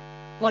can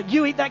like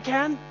you eat that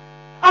can,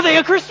 are they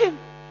a Christian?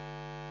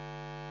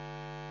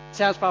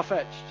 Sounds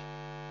far-fetched.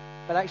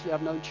 But actually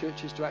I've known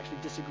churches to actually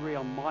disagree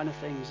on minor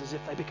things as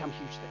if they become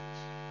huge things.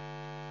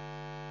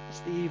 It's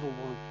the evil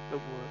one at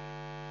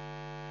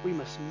work. We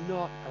must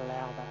not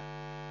allow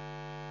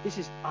that. This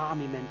is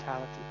army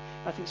mentality.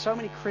 I think so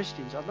many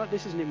Christians,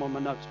 this isn't even on my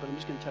notes, but I'm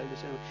just going to tell you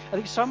this anyway. I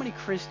think so many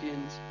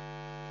Christians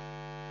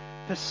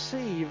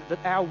perceive that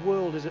our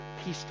world is at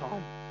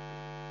peacetime.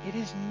 It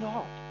is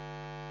not.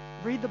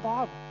 Read the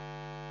Bible.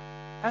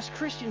 As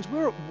Christians,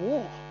 we're at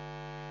war.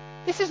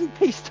 This isn't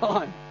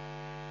peacetime.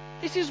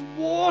 This is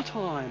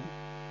wartime.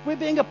 We're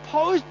being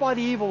opposed by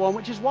the evil one,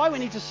 which is why we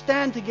need to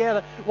stand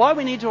together, why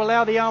we need to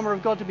allow the armor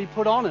of God to be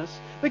put on us,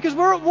 because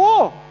we're at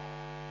war.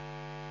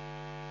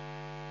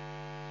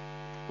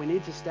 We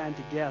need to stand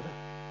together.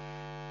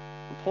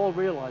 And Paul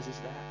realizes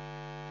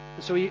that.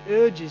 And so he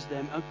urges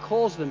them and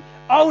calls them,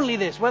 only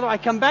this, whether I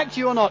come back to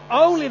you or not,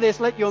 only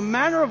this, let your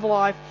manner of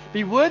life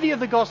be worthy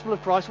of the gospel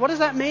of Christ. What does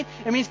that mean?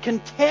 It means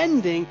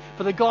contending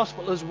for the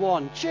gospel as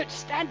one. Church,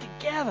 stand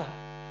together.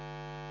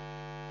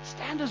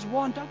 Stand as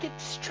one. Don't get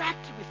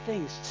distracted with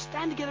things.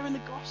 Stand together in the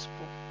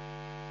gospel.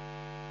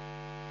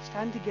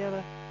 Stand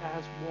together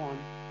as one.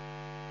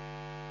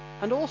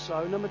 And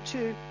also, number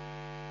 2,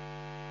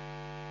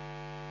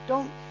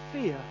 don't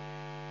fear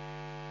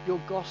your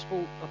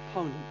gospel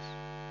opponents.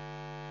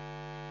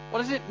 What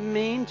does it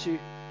mean to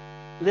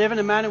live in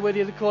a manner worthy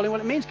of the calling? Well,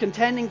 it means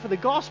contending for the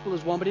gospel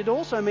as one, but it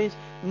also means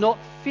not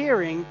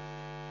fearing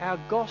our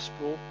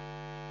gospel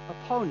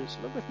opponents.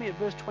 Look with me at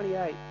verse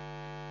 28.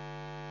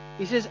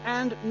 He says,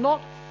 and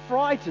not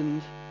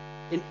frightened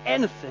in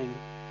anything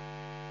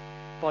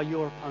by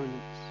your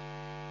opponents.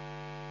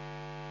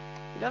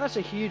 You know, that's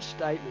a huge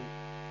statement.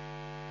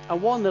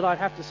 And one that I'd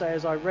have to say,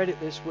 as I read it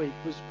this week,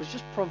 was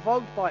just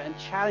provoked by and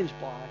challenged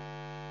by it.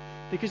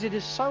 Because it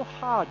is so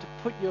hard to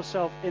put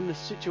yourself in the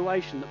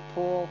situation that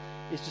Paul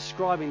is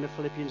describing the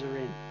Philippians are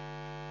in.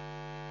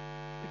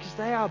 Because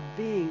they are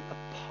being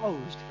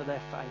opposed for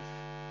their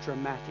faith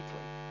dramatically.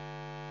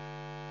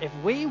 If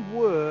we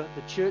were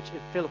the church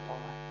of Philippi,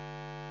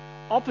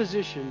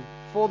 opposition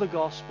for the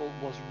gospel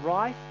was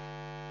rife,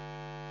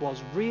 was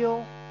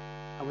real,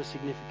 and was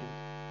significant.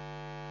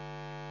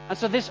 And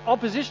so this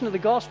opposition of the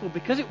gospel,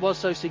 because it was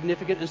so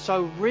significant and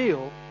so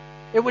real,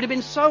 it would have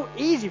been so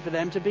easy for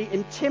them to be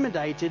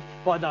intimidated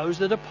by those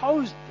that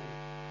opposed them.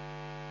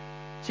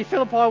 See,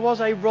 Philippi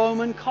was a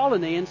Roman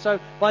colony, and so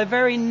by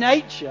very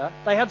nature,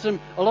 they had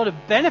a lot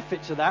of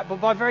benefits of that, but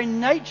by very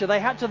nature, they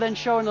had to then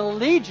show an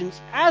allegiance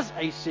as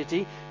a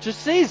city to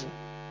Caesar.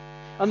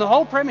 And the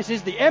whole premise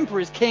is the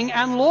emperor is king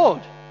and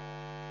Lord.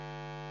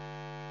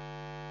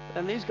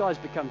 And these guys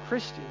become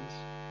Christians,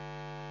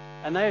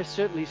 and they are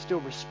certainly still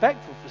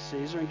respectful for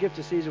Caesar and give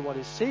to Caesar what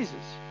is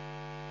Caesar's.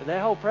 But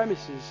their whole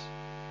premise is,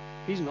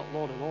 he's not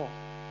Lord at all.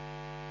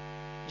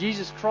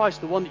 Jesus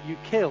Christ, the one that you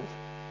killed,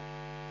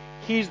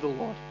 he's the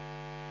Lord.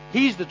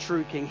 He's the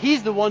true king.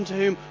 He's the one to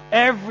whom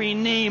every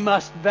knee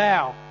must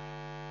bow.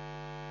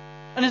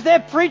 And as they're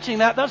preaching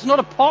that, that's not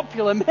a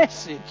popular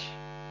message.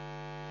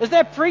 As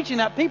they're preaching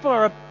that, people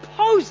are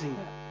opposing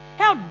that.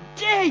 How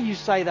dare you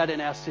say that in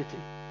our city?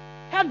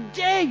 How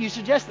dare you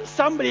suggest that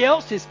somebody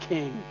else is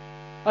king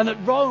and that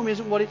Rome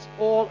isn't what it's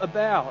all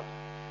about?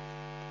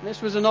 And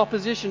this was an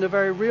opposition, a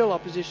very real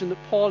opposition that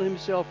Paul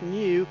himself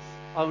knew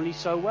only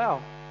so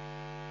well.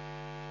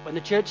 When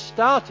the church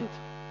started,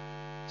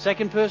 the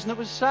third person who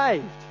was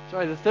saved,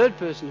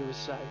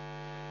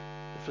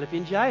 the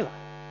Philippian jailer.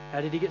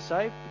 How did he get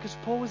saved? Because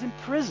Paul was in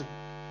prison.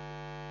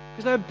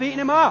 Because they were beating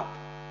him up.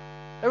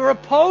 They were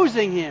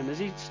opposing him as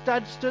he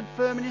stood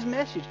firm in his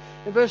message.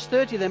 In verse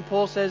 30 then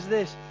Paul says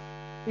this.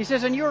 He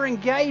says, and you're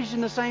engaged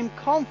in the same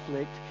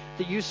conflict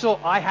that you saw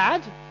I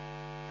had,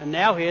 and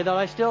now hear that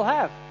I still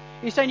have.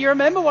 He's saying, you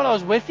remember when I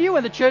was with you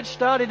when the church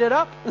started it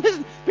up?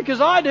 Listen, because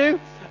I do.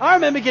 I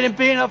remember getting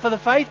beaten up for the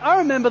faith. I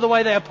remember the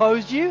way they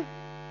opposed you.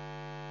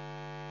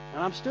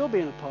 And I'm still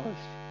being opposed.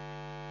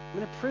 I'm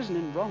in a prison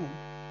in Rome.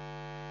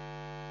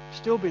 I'm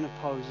still being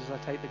opposed as I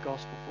take the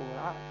gospel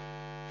forward.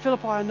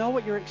 Philippi, I know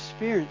what you're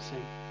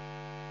experiencing.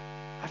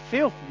 I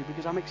feel for you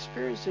because I'm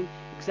experiencing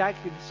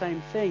exactly the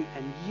same thing.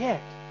 And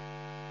yet,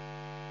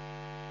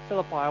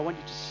 Philippi, I want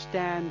you to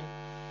stand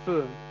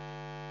firm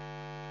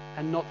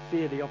and not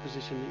fear the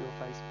opposition that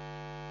you're facing.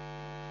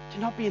 Do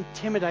not be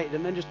intimidated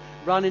and then just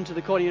run into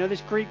the corner. You know,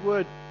 this Greek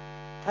word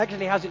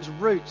actually has its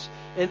roots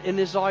in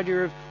this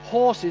idea of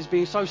horses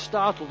being so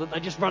startled that they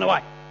just run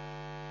away.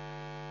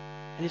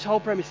 And his whole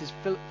premise is,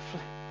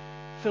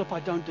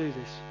 Philippi, don't do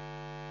this.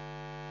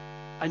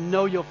 I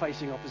know you're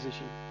facing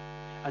opposition.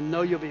 I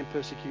know you're being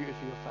persecuted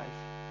for your faith.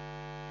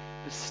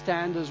 But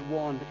stand as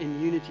one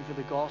in unity for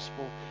the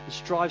gospel and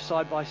strive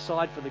side by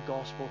side for the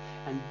gospel,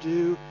 and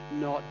do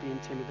not be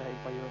intimidated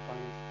by your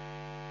opponent.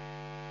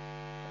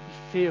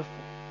 Be fearful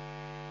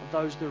of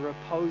those that are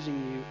opposing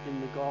you in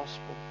the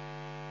gospel.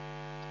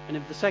 And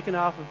in the second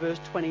half of verse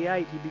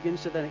 28, he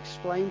begins to then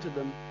explain to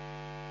them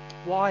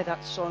why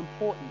that's so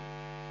important.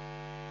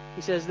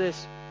 He says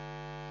this.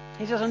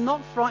 He says, I'm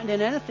not frightened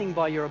in anything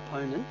by your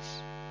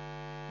opponents.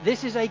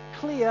 This is a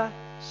clear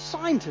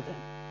sign to them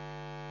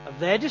of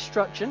their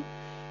destruction,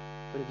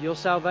 but of your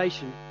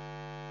salvation,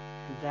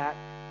 and that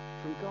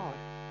from God.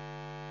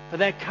 For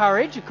their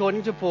courage,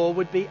 according to Paul,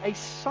 would be a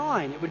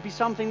sign. It would be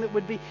something that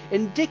would be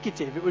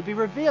indicative. It would be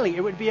revealing.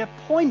 It would be a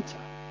pointer.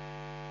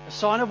 A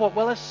sign of what?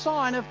 Well, a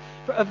sign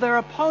of their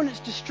opponent's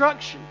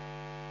destruction.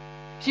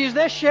 See, as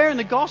they're sharing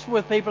the gospel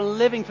with people and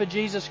living for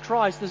Jesus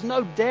Christ, there's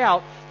no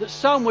doubt that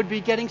some would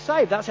be getting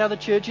saved. That's how the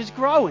church is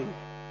growing.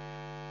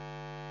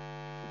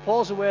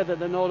 Paul's aware that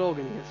they're not all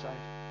going to get saved.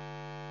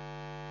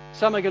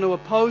 Some are going to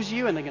oppose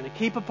you, and they're going to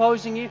keep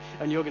opposing you,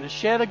 and you're going to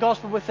share the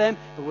gospel with them,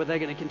 but they're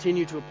going to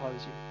continue to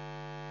oppose you.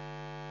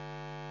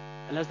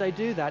 And as they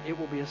do that, it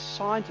will be a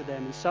sign to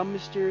them in some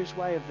mysterious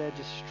way of their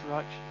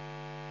destruction.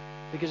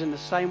 Because in the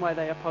same way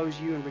they oppose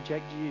you and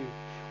reject you,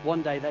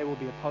 one day they will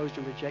be opposed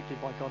and rejected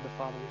by God the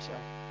Father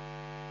himself.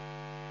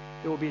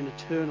 There will be an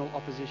eternal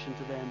opposition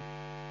to them.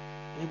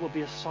 And it will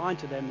be a sign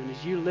to them that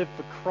as you live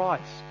for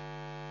Christ,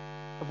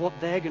 of what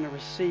they're going to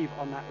receive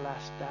on that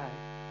last day.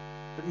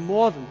 But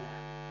more than that,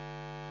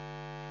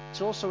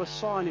 it's also a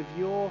sign of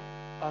your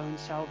own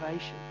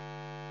salvation.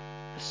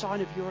 A sign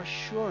of your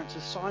assurance,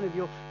 a sign of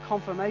your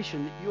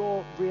confirmation that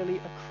you're really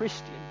a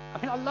Christian. I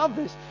mean, I love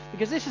this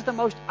because this is the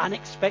most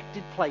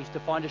unexpected place to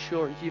find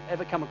assurance you've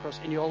ever come across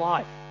in your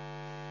life.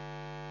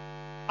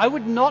 I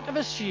would not have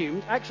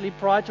assumed, actually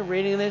prior to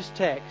reading this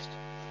text,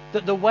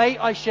 that the way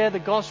I share the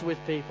gospel with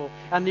people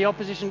and the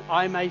opposition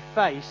I may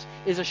face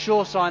is a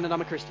sure sign that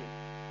I'm a Christian.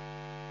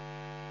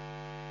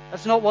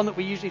 That's not one that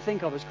we usually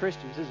think of as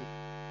Christians, is it?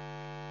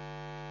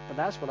 But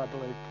that's what I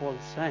believe Paul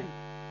is saying.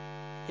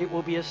 It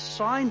will be a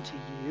sign to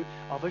you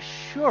of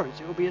assurance.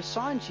 It will be a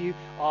sign to you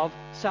of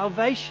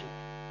salvation.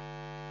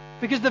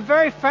 Because the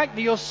very fact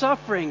that you're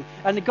suffering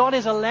and that God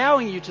is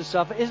allowing you to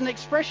suffer is an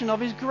expression of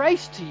His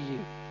grace to you.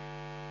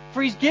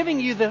 For He's giving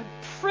you the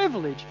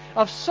privilege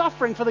of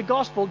suffering for the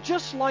gospel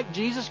just like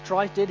Jesus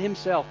Christ did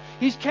Himself.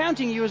 He's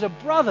counting you as a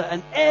brother,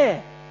 an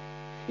heir.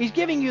 He's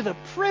giving you the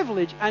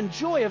privilege and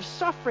joy of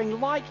suffering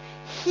like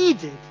He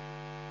did.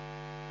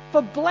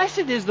 For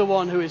blessed is the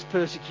one who is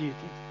persecuted.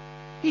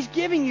 He's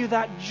giving you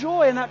that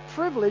joy and that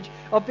privilege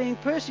of being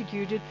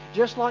persecuted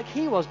just like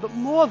He was. But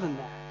more than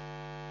that,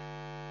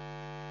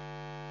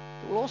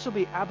 there will also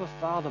be Abba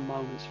Father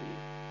moments for you.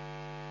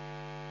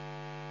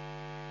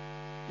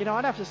 You know,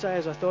 I'd have to say,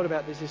 as I thought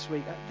about this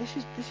week,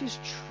 this is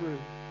true.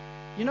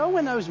 You know,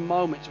 when those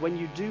moments when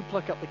you do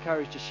pluck up the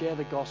courage to share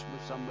the gospel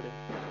with somebody,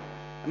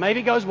 and maybe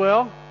it goes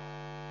well,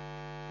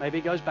 maybe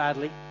it goes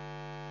badly,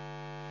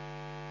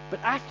 but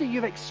after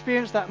you've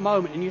experienced that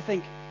moment and you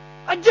think,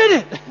 I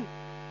did it!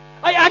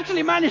 I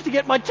actually managed to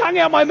get my tongue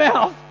out my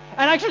mouth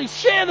and actually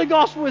share the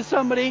gospel with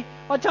somebody.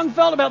 My tongue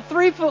felt about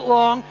 3 foot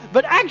long,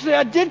 but actually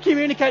I did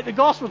communicate the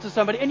gospel to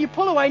somebody. And you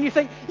pull away and you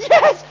think,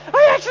 yes,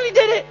 I actually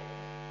did it.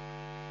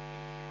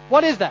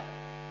 What is that?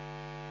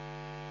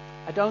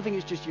 I don't think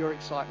it's just your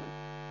excitement.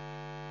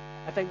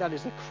 I think that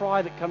is the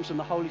cry that comes from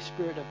the Holy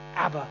Spirit of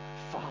Abba,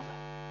 Father.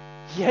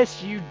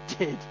 Yes, you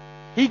did.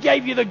 He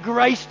gave you the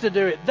grace to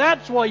do it.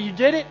 That's why you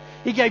did it.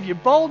 He gave you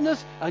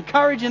boldness and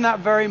courage in that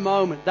very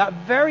moment. That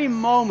very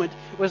moment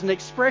was an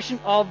expression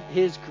of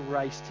His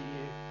grace to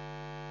you.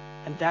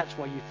 And that's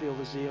why you feel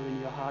the zeal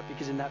in your heart,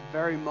 because in that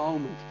very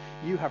moment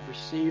you have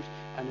received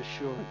an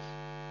assurance.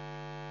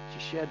 You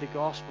shared the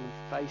gospel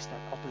and faced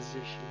that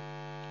opposition.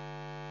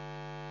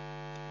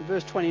 In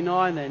verse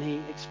 29 then,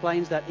 he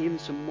explains that even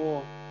some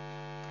more,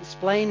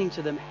 explaining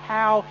to them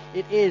how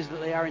it is that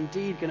they are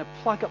indeed going to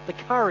pluck up the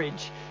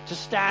courage to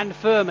stand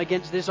firm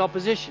against this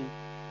opposition.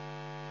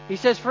 He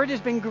says, for it has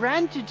been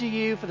granted to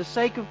you for the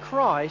sake of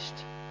Christ,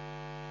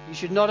 you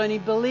should not only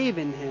believe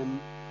in Him,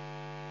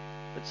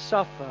 but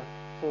suffer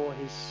for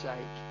His sake.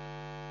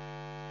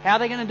 How are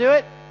they going to do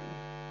it?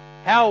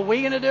 How are we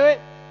going to do it?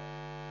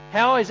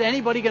 How is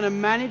anybody going to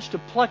manage to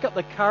pluck up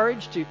the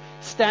courage to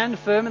stand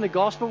firm in the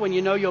gospel when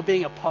you know you're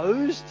being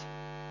opposed?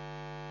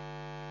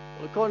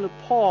 Well, according to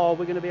Paul,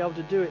 we're going to be able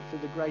to do it through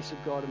the grace of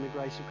God and the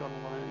grace of God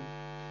alone.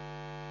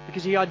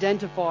 Because he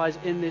identifies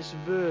in this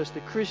verse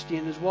the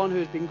Christian as one who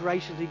has been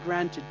graciously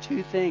granted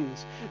 2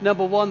 things.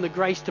 Number 1, the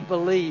grace to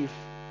believe.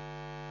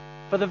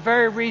 For the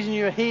very reason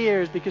you're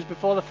here is because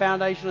before the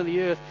foundation of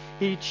the earth,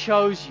 He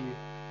chose you.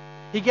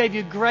 He gave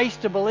you grace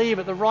to believe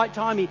at the right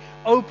time. He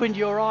opened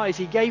your eyes.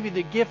 He gave you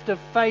the gift of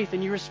faith,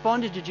 and you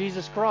responded to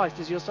Jesus Christ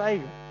as your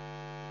Savior.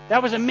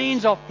 That was a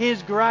means of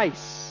His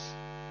grace.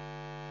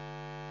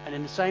 And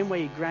in the same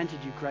way He granted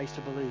you grace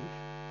to believe,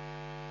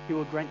 He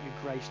will grant you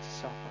grace to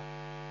suffer.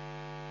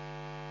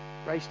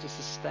 Grace to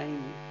sustain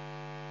you.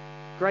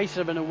 Grace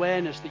of an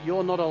awareness that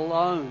you're not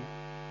alone.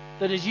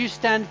 That as you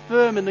stand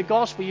firm in the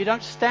gospel, you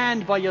don't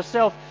stand by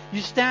yourself.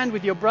 You stand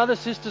with your brothers,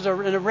 sisters,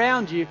 and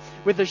around you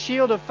with the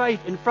shield of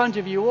faith in front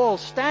of you all,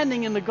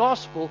 standing in the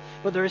gospel,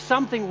 but there is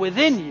something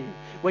within you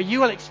where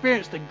you will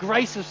experience the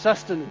grace of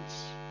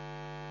sustenance.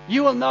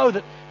 You will know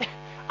that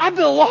I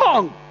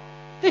belong.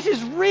 This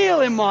is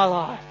real in my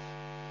life.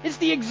 It's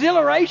the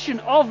exhilaration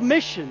of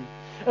mission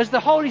as the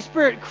Holy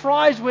Spirit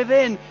cries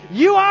within,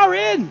 you are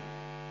in.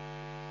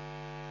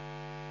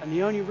 And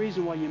the only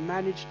reason why you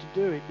managed to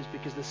do it is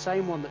because the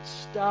same one that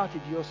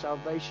started your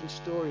salvation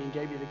story and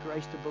gave you the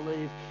grace to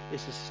believe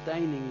is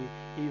sustaining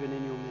you even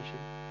in your mission.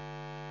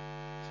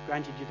 It's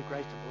granted you the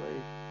grace to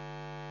believe,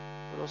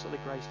 but also the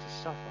grace to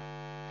suffer.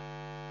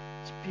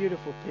 It's a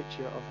beautiful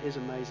picture of His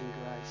amazing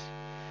grace.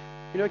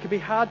 You know, it can be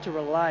hard to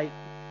relate,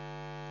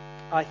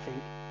 I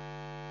think,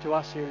 to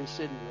us here in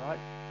Sydney, right?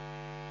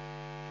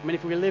 I mean,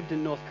 if we lived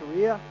in North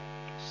Korea,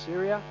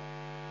 Syria,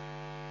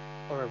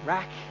 or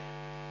Iraq,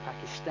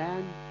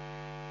 Pakistan,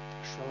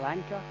 Sri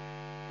Lanka,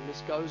 the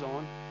list goes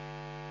on,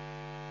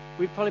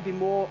 we'd probably be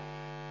more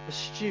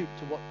astute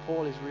to what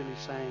Paul is really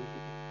saying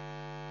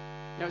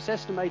here. Now, it's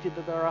estimated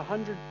that there are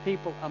 100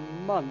 people a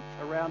month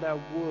around our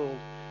world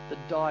that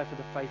die for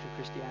the faith of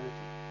Christianity.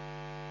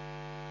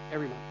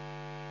 Every month.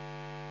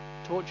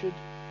 Tortured,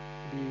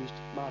 abused,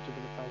 martyred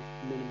for the faith,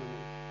 minimally.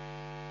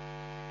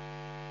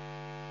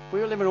 If we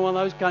were living in one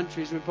of those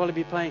countries, we'd probably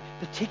be paying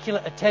particular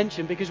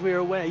attention because we are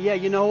aware, yeah,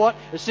 you know what?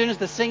 As soon as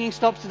the singing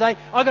stops today,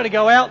 I've got to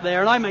go out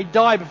there and I may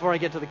die before I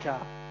get to the car.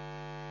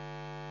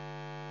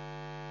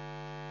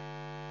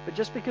 But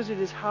just because it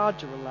is hard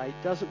to relate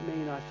doesn't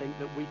mean, I think,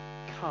 that we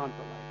can't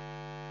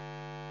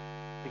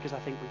relate. Because I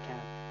think we can.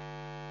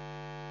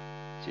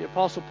 See,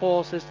 Apostle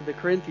Paul says to the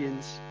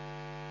Corinthians,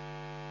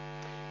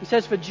 he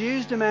says, for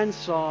Jews demand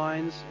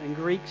signs and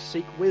Greeks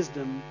seek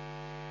wisdom,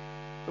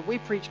 but we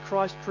preach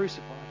Christ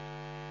crucified,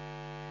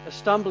 a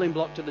stumbling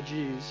block to the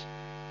Jews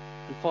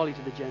and folly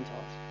to the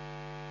Gentiles.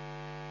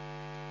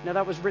 Now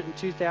that was written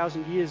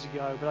 2,000 years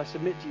ago, but I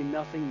submit to you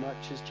nothing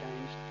much has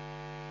changed.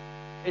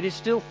 It is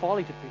still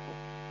folly to people.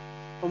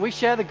 When we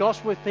share the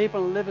gospel with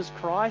people and live as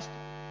Christ,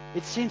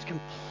 it seems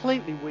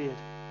completely weird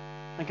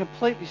and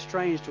completely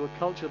strange to a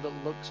culture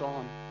that looks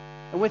on.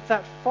 And with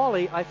that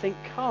folly, I think,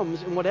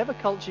 comes, in whatever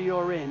culture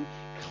you're in,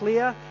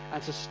 clear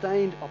and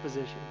sustained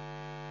opposition.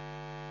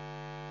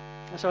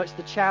 And so it's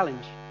the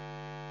challenge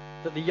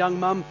that the young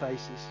mum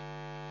faces.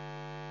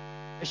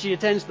 As she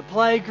attends the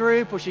play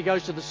group or she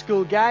goes to the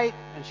school gate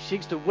and she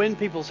seeks to win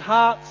people's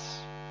hearts,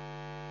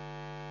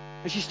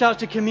 and she starts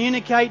to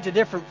communicate to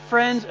different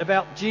friends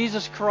about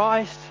Jesus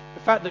Christ, the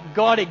fact that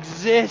God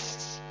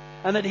exists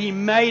and that He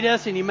made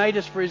us and He made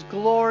us for His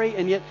glory,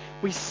 and yet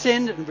we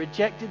sinned and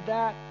rejected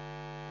that.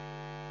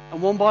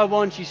 And one by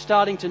one she's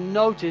starting to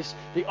notice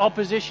the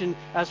opposition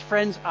as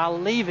friends are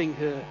leaving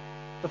her.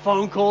 The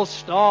phone calls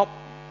stop.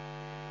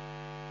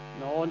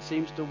 No one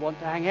seems to want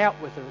to hang out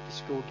with her at the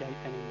school gate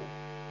anymore.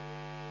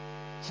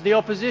 It's the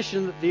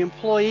opposition that the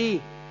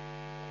employee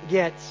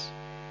gets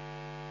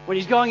when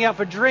he's going out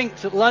for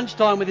drinks at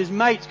lunchtime with his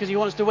mates because he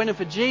wants to win them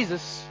for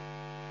Jesus.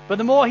 But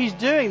the more he's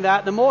doing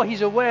that, the more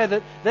he's aware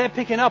that they're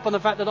picking up on the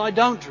fact that I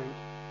don't drink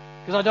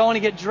because I don't want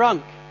to get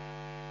drunk.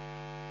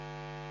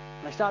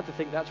 And they start to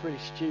think that's really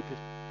stupid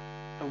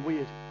and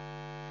weird.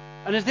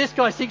 And as this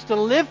guy seeks to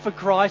live for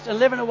Christ and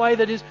live in a way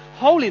that is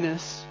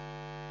holiness,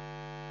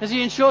 as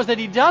he ensures that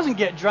he doesn't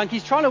get drunk,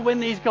 he's trying to win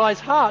these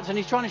guys' hearts and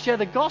he's trying to share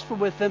the gospel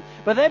with them,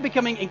 but they're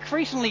becoming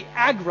increasingly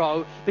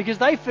aggro because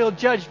they feel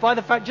judged by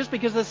the fact just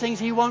because of the things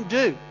he won't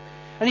do.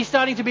 And he's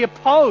starting to be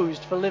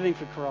opposed for living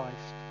for Christ.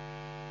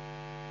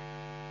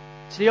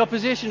 It's the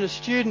opposition a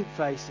student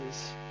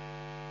faces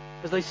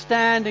as they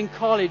stand in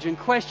college and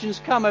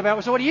questions come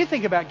about, so what do you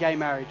think about gay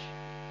marriage?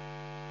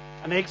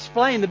 And they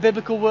explain the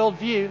biblical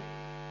worldview,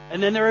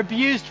 and then they're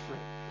abused for it.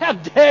 How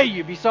dare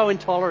you be so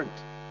intolerant?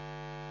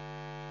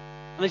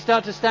 And they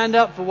start to stand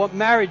up for what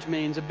marriage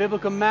means, a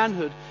biblical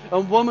manhood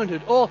and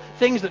womanhood, all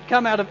things that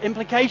come out of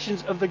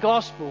implications of the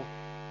gospel.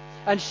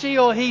 And she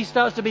or he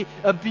starts to be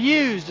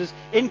abused as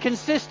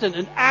inconsistent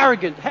and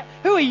arrogant.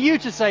 Who are you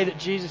to say that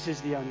Jesus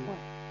is the only way?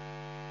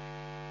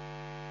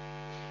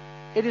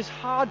 It is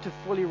hard to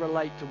fully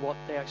relate to what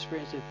they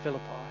experienced in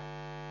Philippi,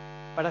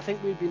 but I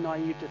think we'd be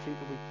naive to think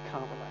that we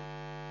can't relate.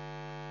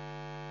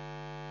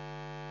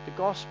 The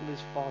gospel is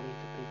folly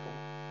for people.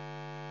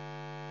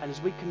 And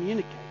as we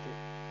communicate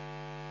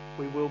it,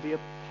 we will be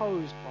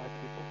opposed by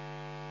people.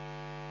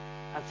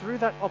 And through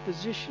that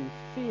opposition,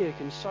 fear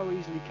can so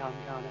easily come,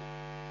 can't it?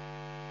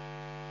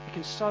 It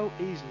can so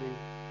easily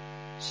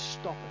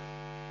stop it.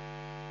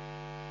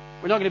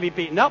 We're not going to be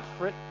beaten up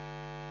for it,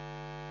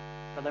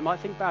 but they might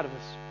think bad of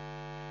us.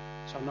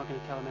 So I'm not going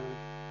to tell them anything.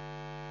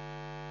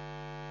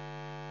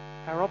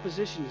 Our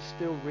opposition is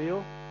still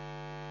real.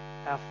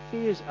 Our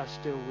fears are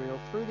still real.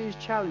 Through these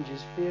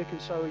challenges, fear can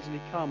so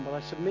easily come. But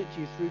I submit to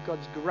you, through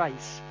God's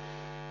grace,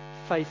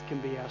 faith can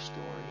be our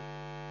story.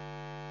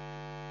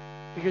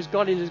 Because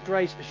God in His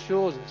grace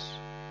assures us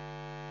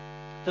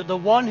that the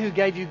one who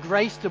gave you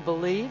grace to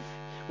believe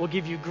will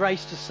give you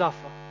grace to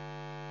suffer.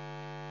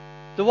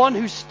 The one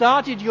who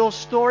started your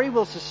story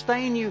will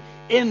sustain you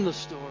in the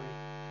story.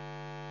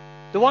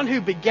 The one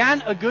who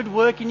began a good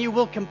work in you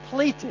will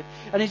complete it.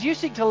 And as you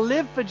seek to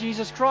live for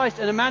Jesus Christ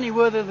in a manner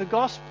worthy of the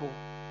gospel,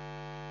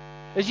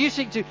 as you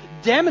seek to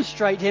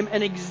demonstrate Him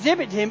and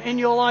exhibit Him in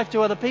your life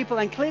to other people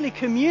and clearly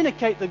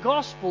communicate the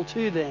gospel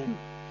to them,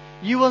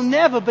 you will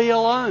never be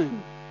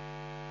alone.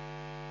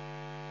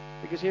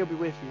 Because He'll be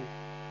with you.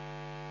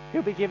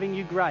 He'll be giving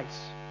you grace.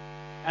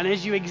 And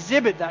as you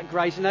exhibit that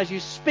grace, and as you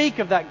speak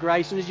of that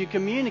grace, and as you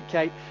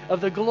communicate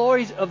of the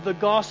glories of the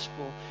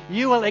gospel,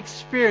 you will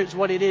experience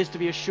what it is to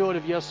be assured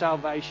of your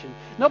salvation.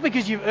 Not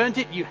because you've earned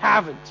it, you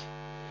haven't.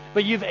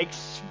 But you've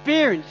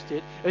experienced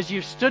it as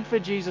you've stood for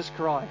Jesus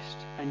Christ.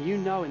 And you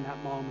know in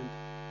that moment,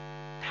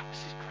 that was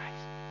His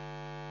grace.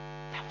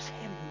 That was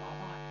Him in my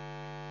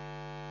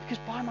life. Because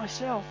by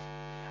myself,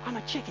 I'm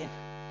a chicken.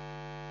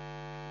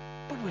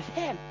 But with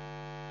Him,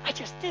 I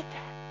just did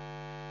that.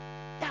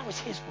 That was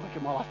His work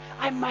in my life.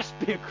 I must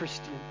be a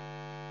Christian.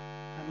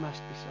 I must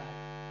be saved.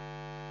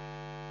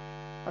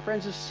 My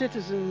friends, as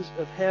citizens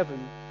of heaven,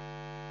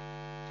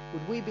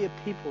 would we be a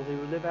people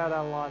who live out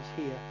our lives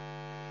here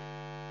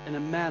in a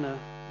manner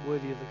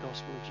worthy of the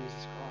gospel of Jesus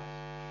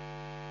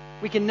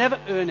Christ? We can never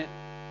earn it.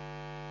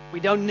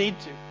 We don't need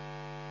to.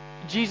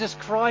 Jesus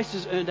Christ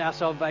has earned our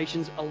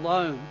salvations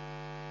alone.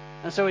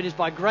 And so it is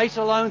by grace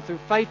alone, through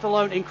faith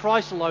alone, in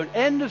Christ alone.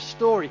 End of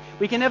story.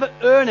 We can never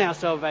earn our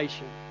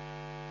salvation.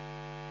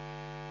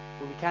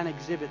 But we can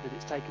exhibit that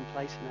it's taken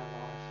place in our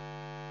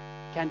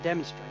lives. We can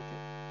demonstrate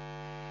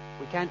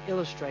it. We can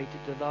illustrate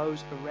it to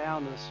those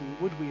around us. And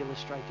would we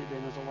illustrate it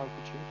then as a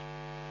local church?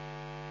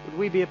 Would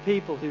we be a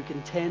people who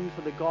contend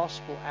for the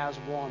gospel as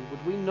one?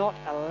 Would we not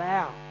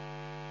allow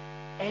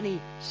any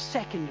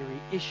secondary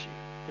issue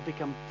to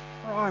become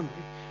primary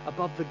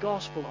above the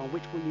gospel on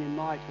which we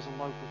unite as a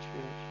local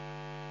church?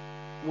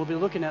 And we'll be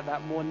looking at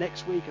that more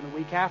next week and the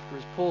week after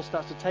as Paul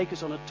starts to take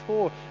us on a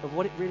tour of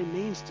what it really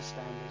means to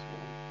stand as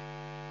one.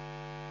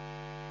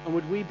 And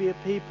would we be a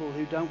people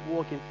who don't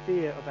walk in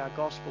fear of our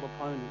gospel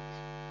opponents,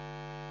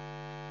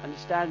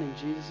 understanding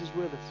Jesus is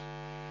with us.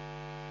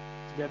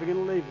 He's never going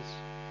to leave us.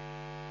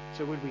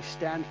 So would we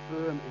stand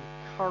firm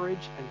in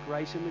courage and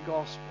grace in the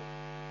gospel?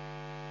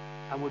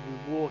 And would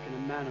we walk in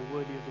a manner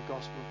worthy of the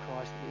gospel of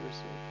Christ that we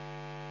receive?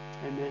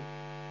 Amen.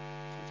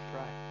 Let's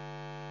pray.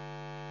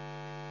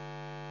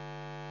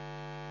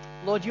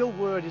 Lord, your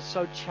word is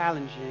so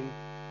challenging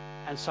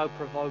and so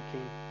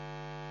provoking,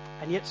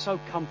 and yet so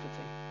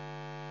comforting.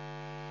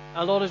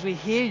 And Lord, as we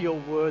hear your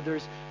word, there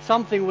is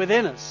something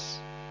within us,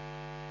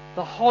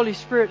 the Holy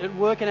Spirit at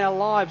work in our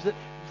lives that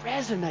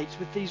resonates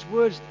with these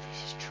words.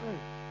 This is true.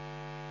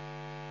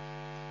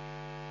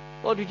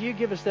 Lord, would you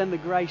give us then the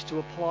grace to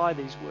apply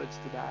these words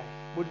today?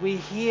 Would we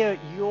hear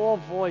your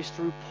voice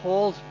through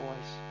Paul's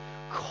voice,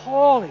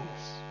 calling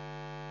us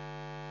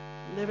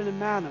to live in a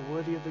manner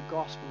worthy of the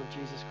gospel of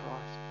Jesus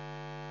Christ?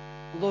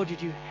 Lord,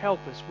 would you help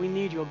us? We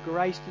need your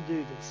grace to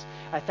do this.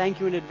 I thank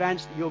you in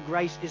advance that your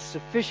grace is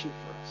sufficient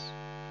for us.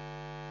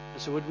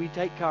 And so would we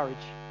take courage,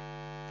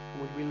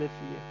 and would we live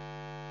for you?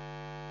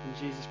 In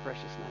Jesus'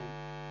 precious name,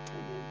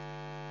 amen.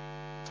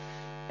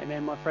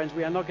 Amen, my friends.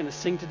 We are not going to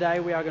sing today.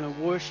 We are going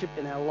to worship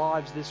in our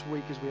lives this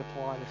week as we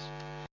apply this.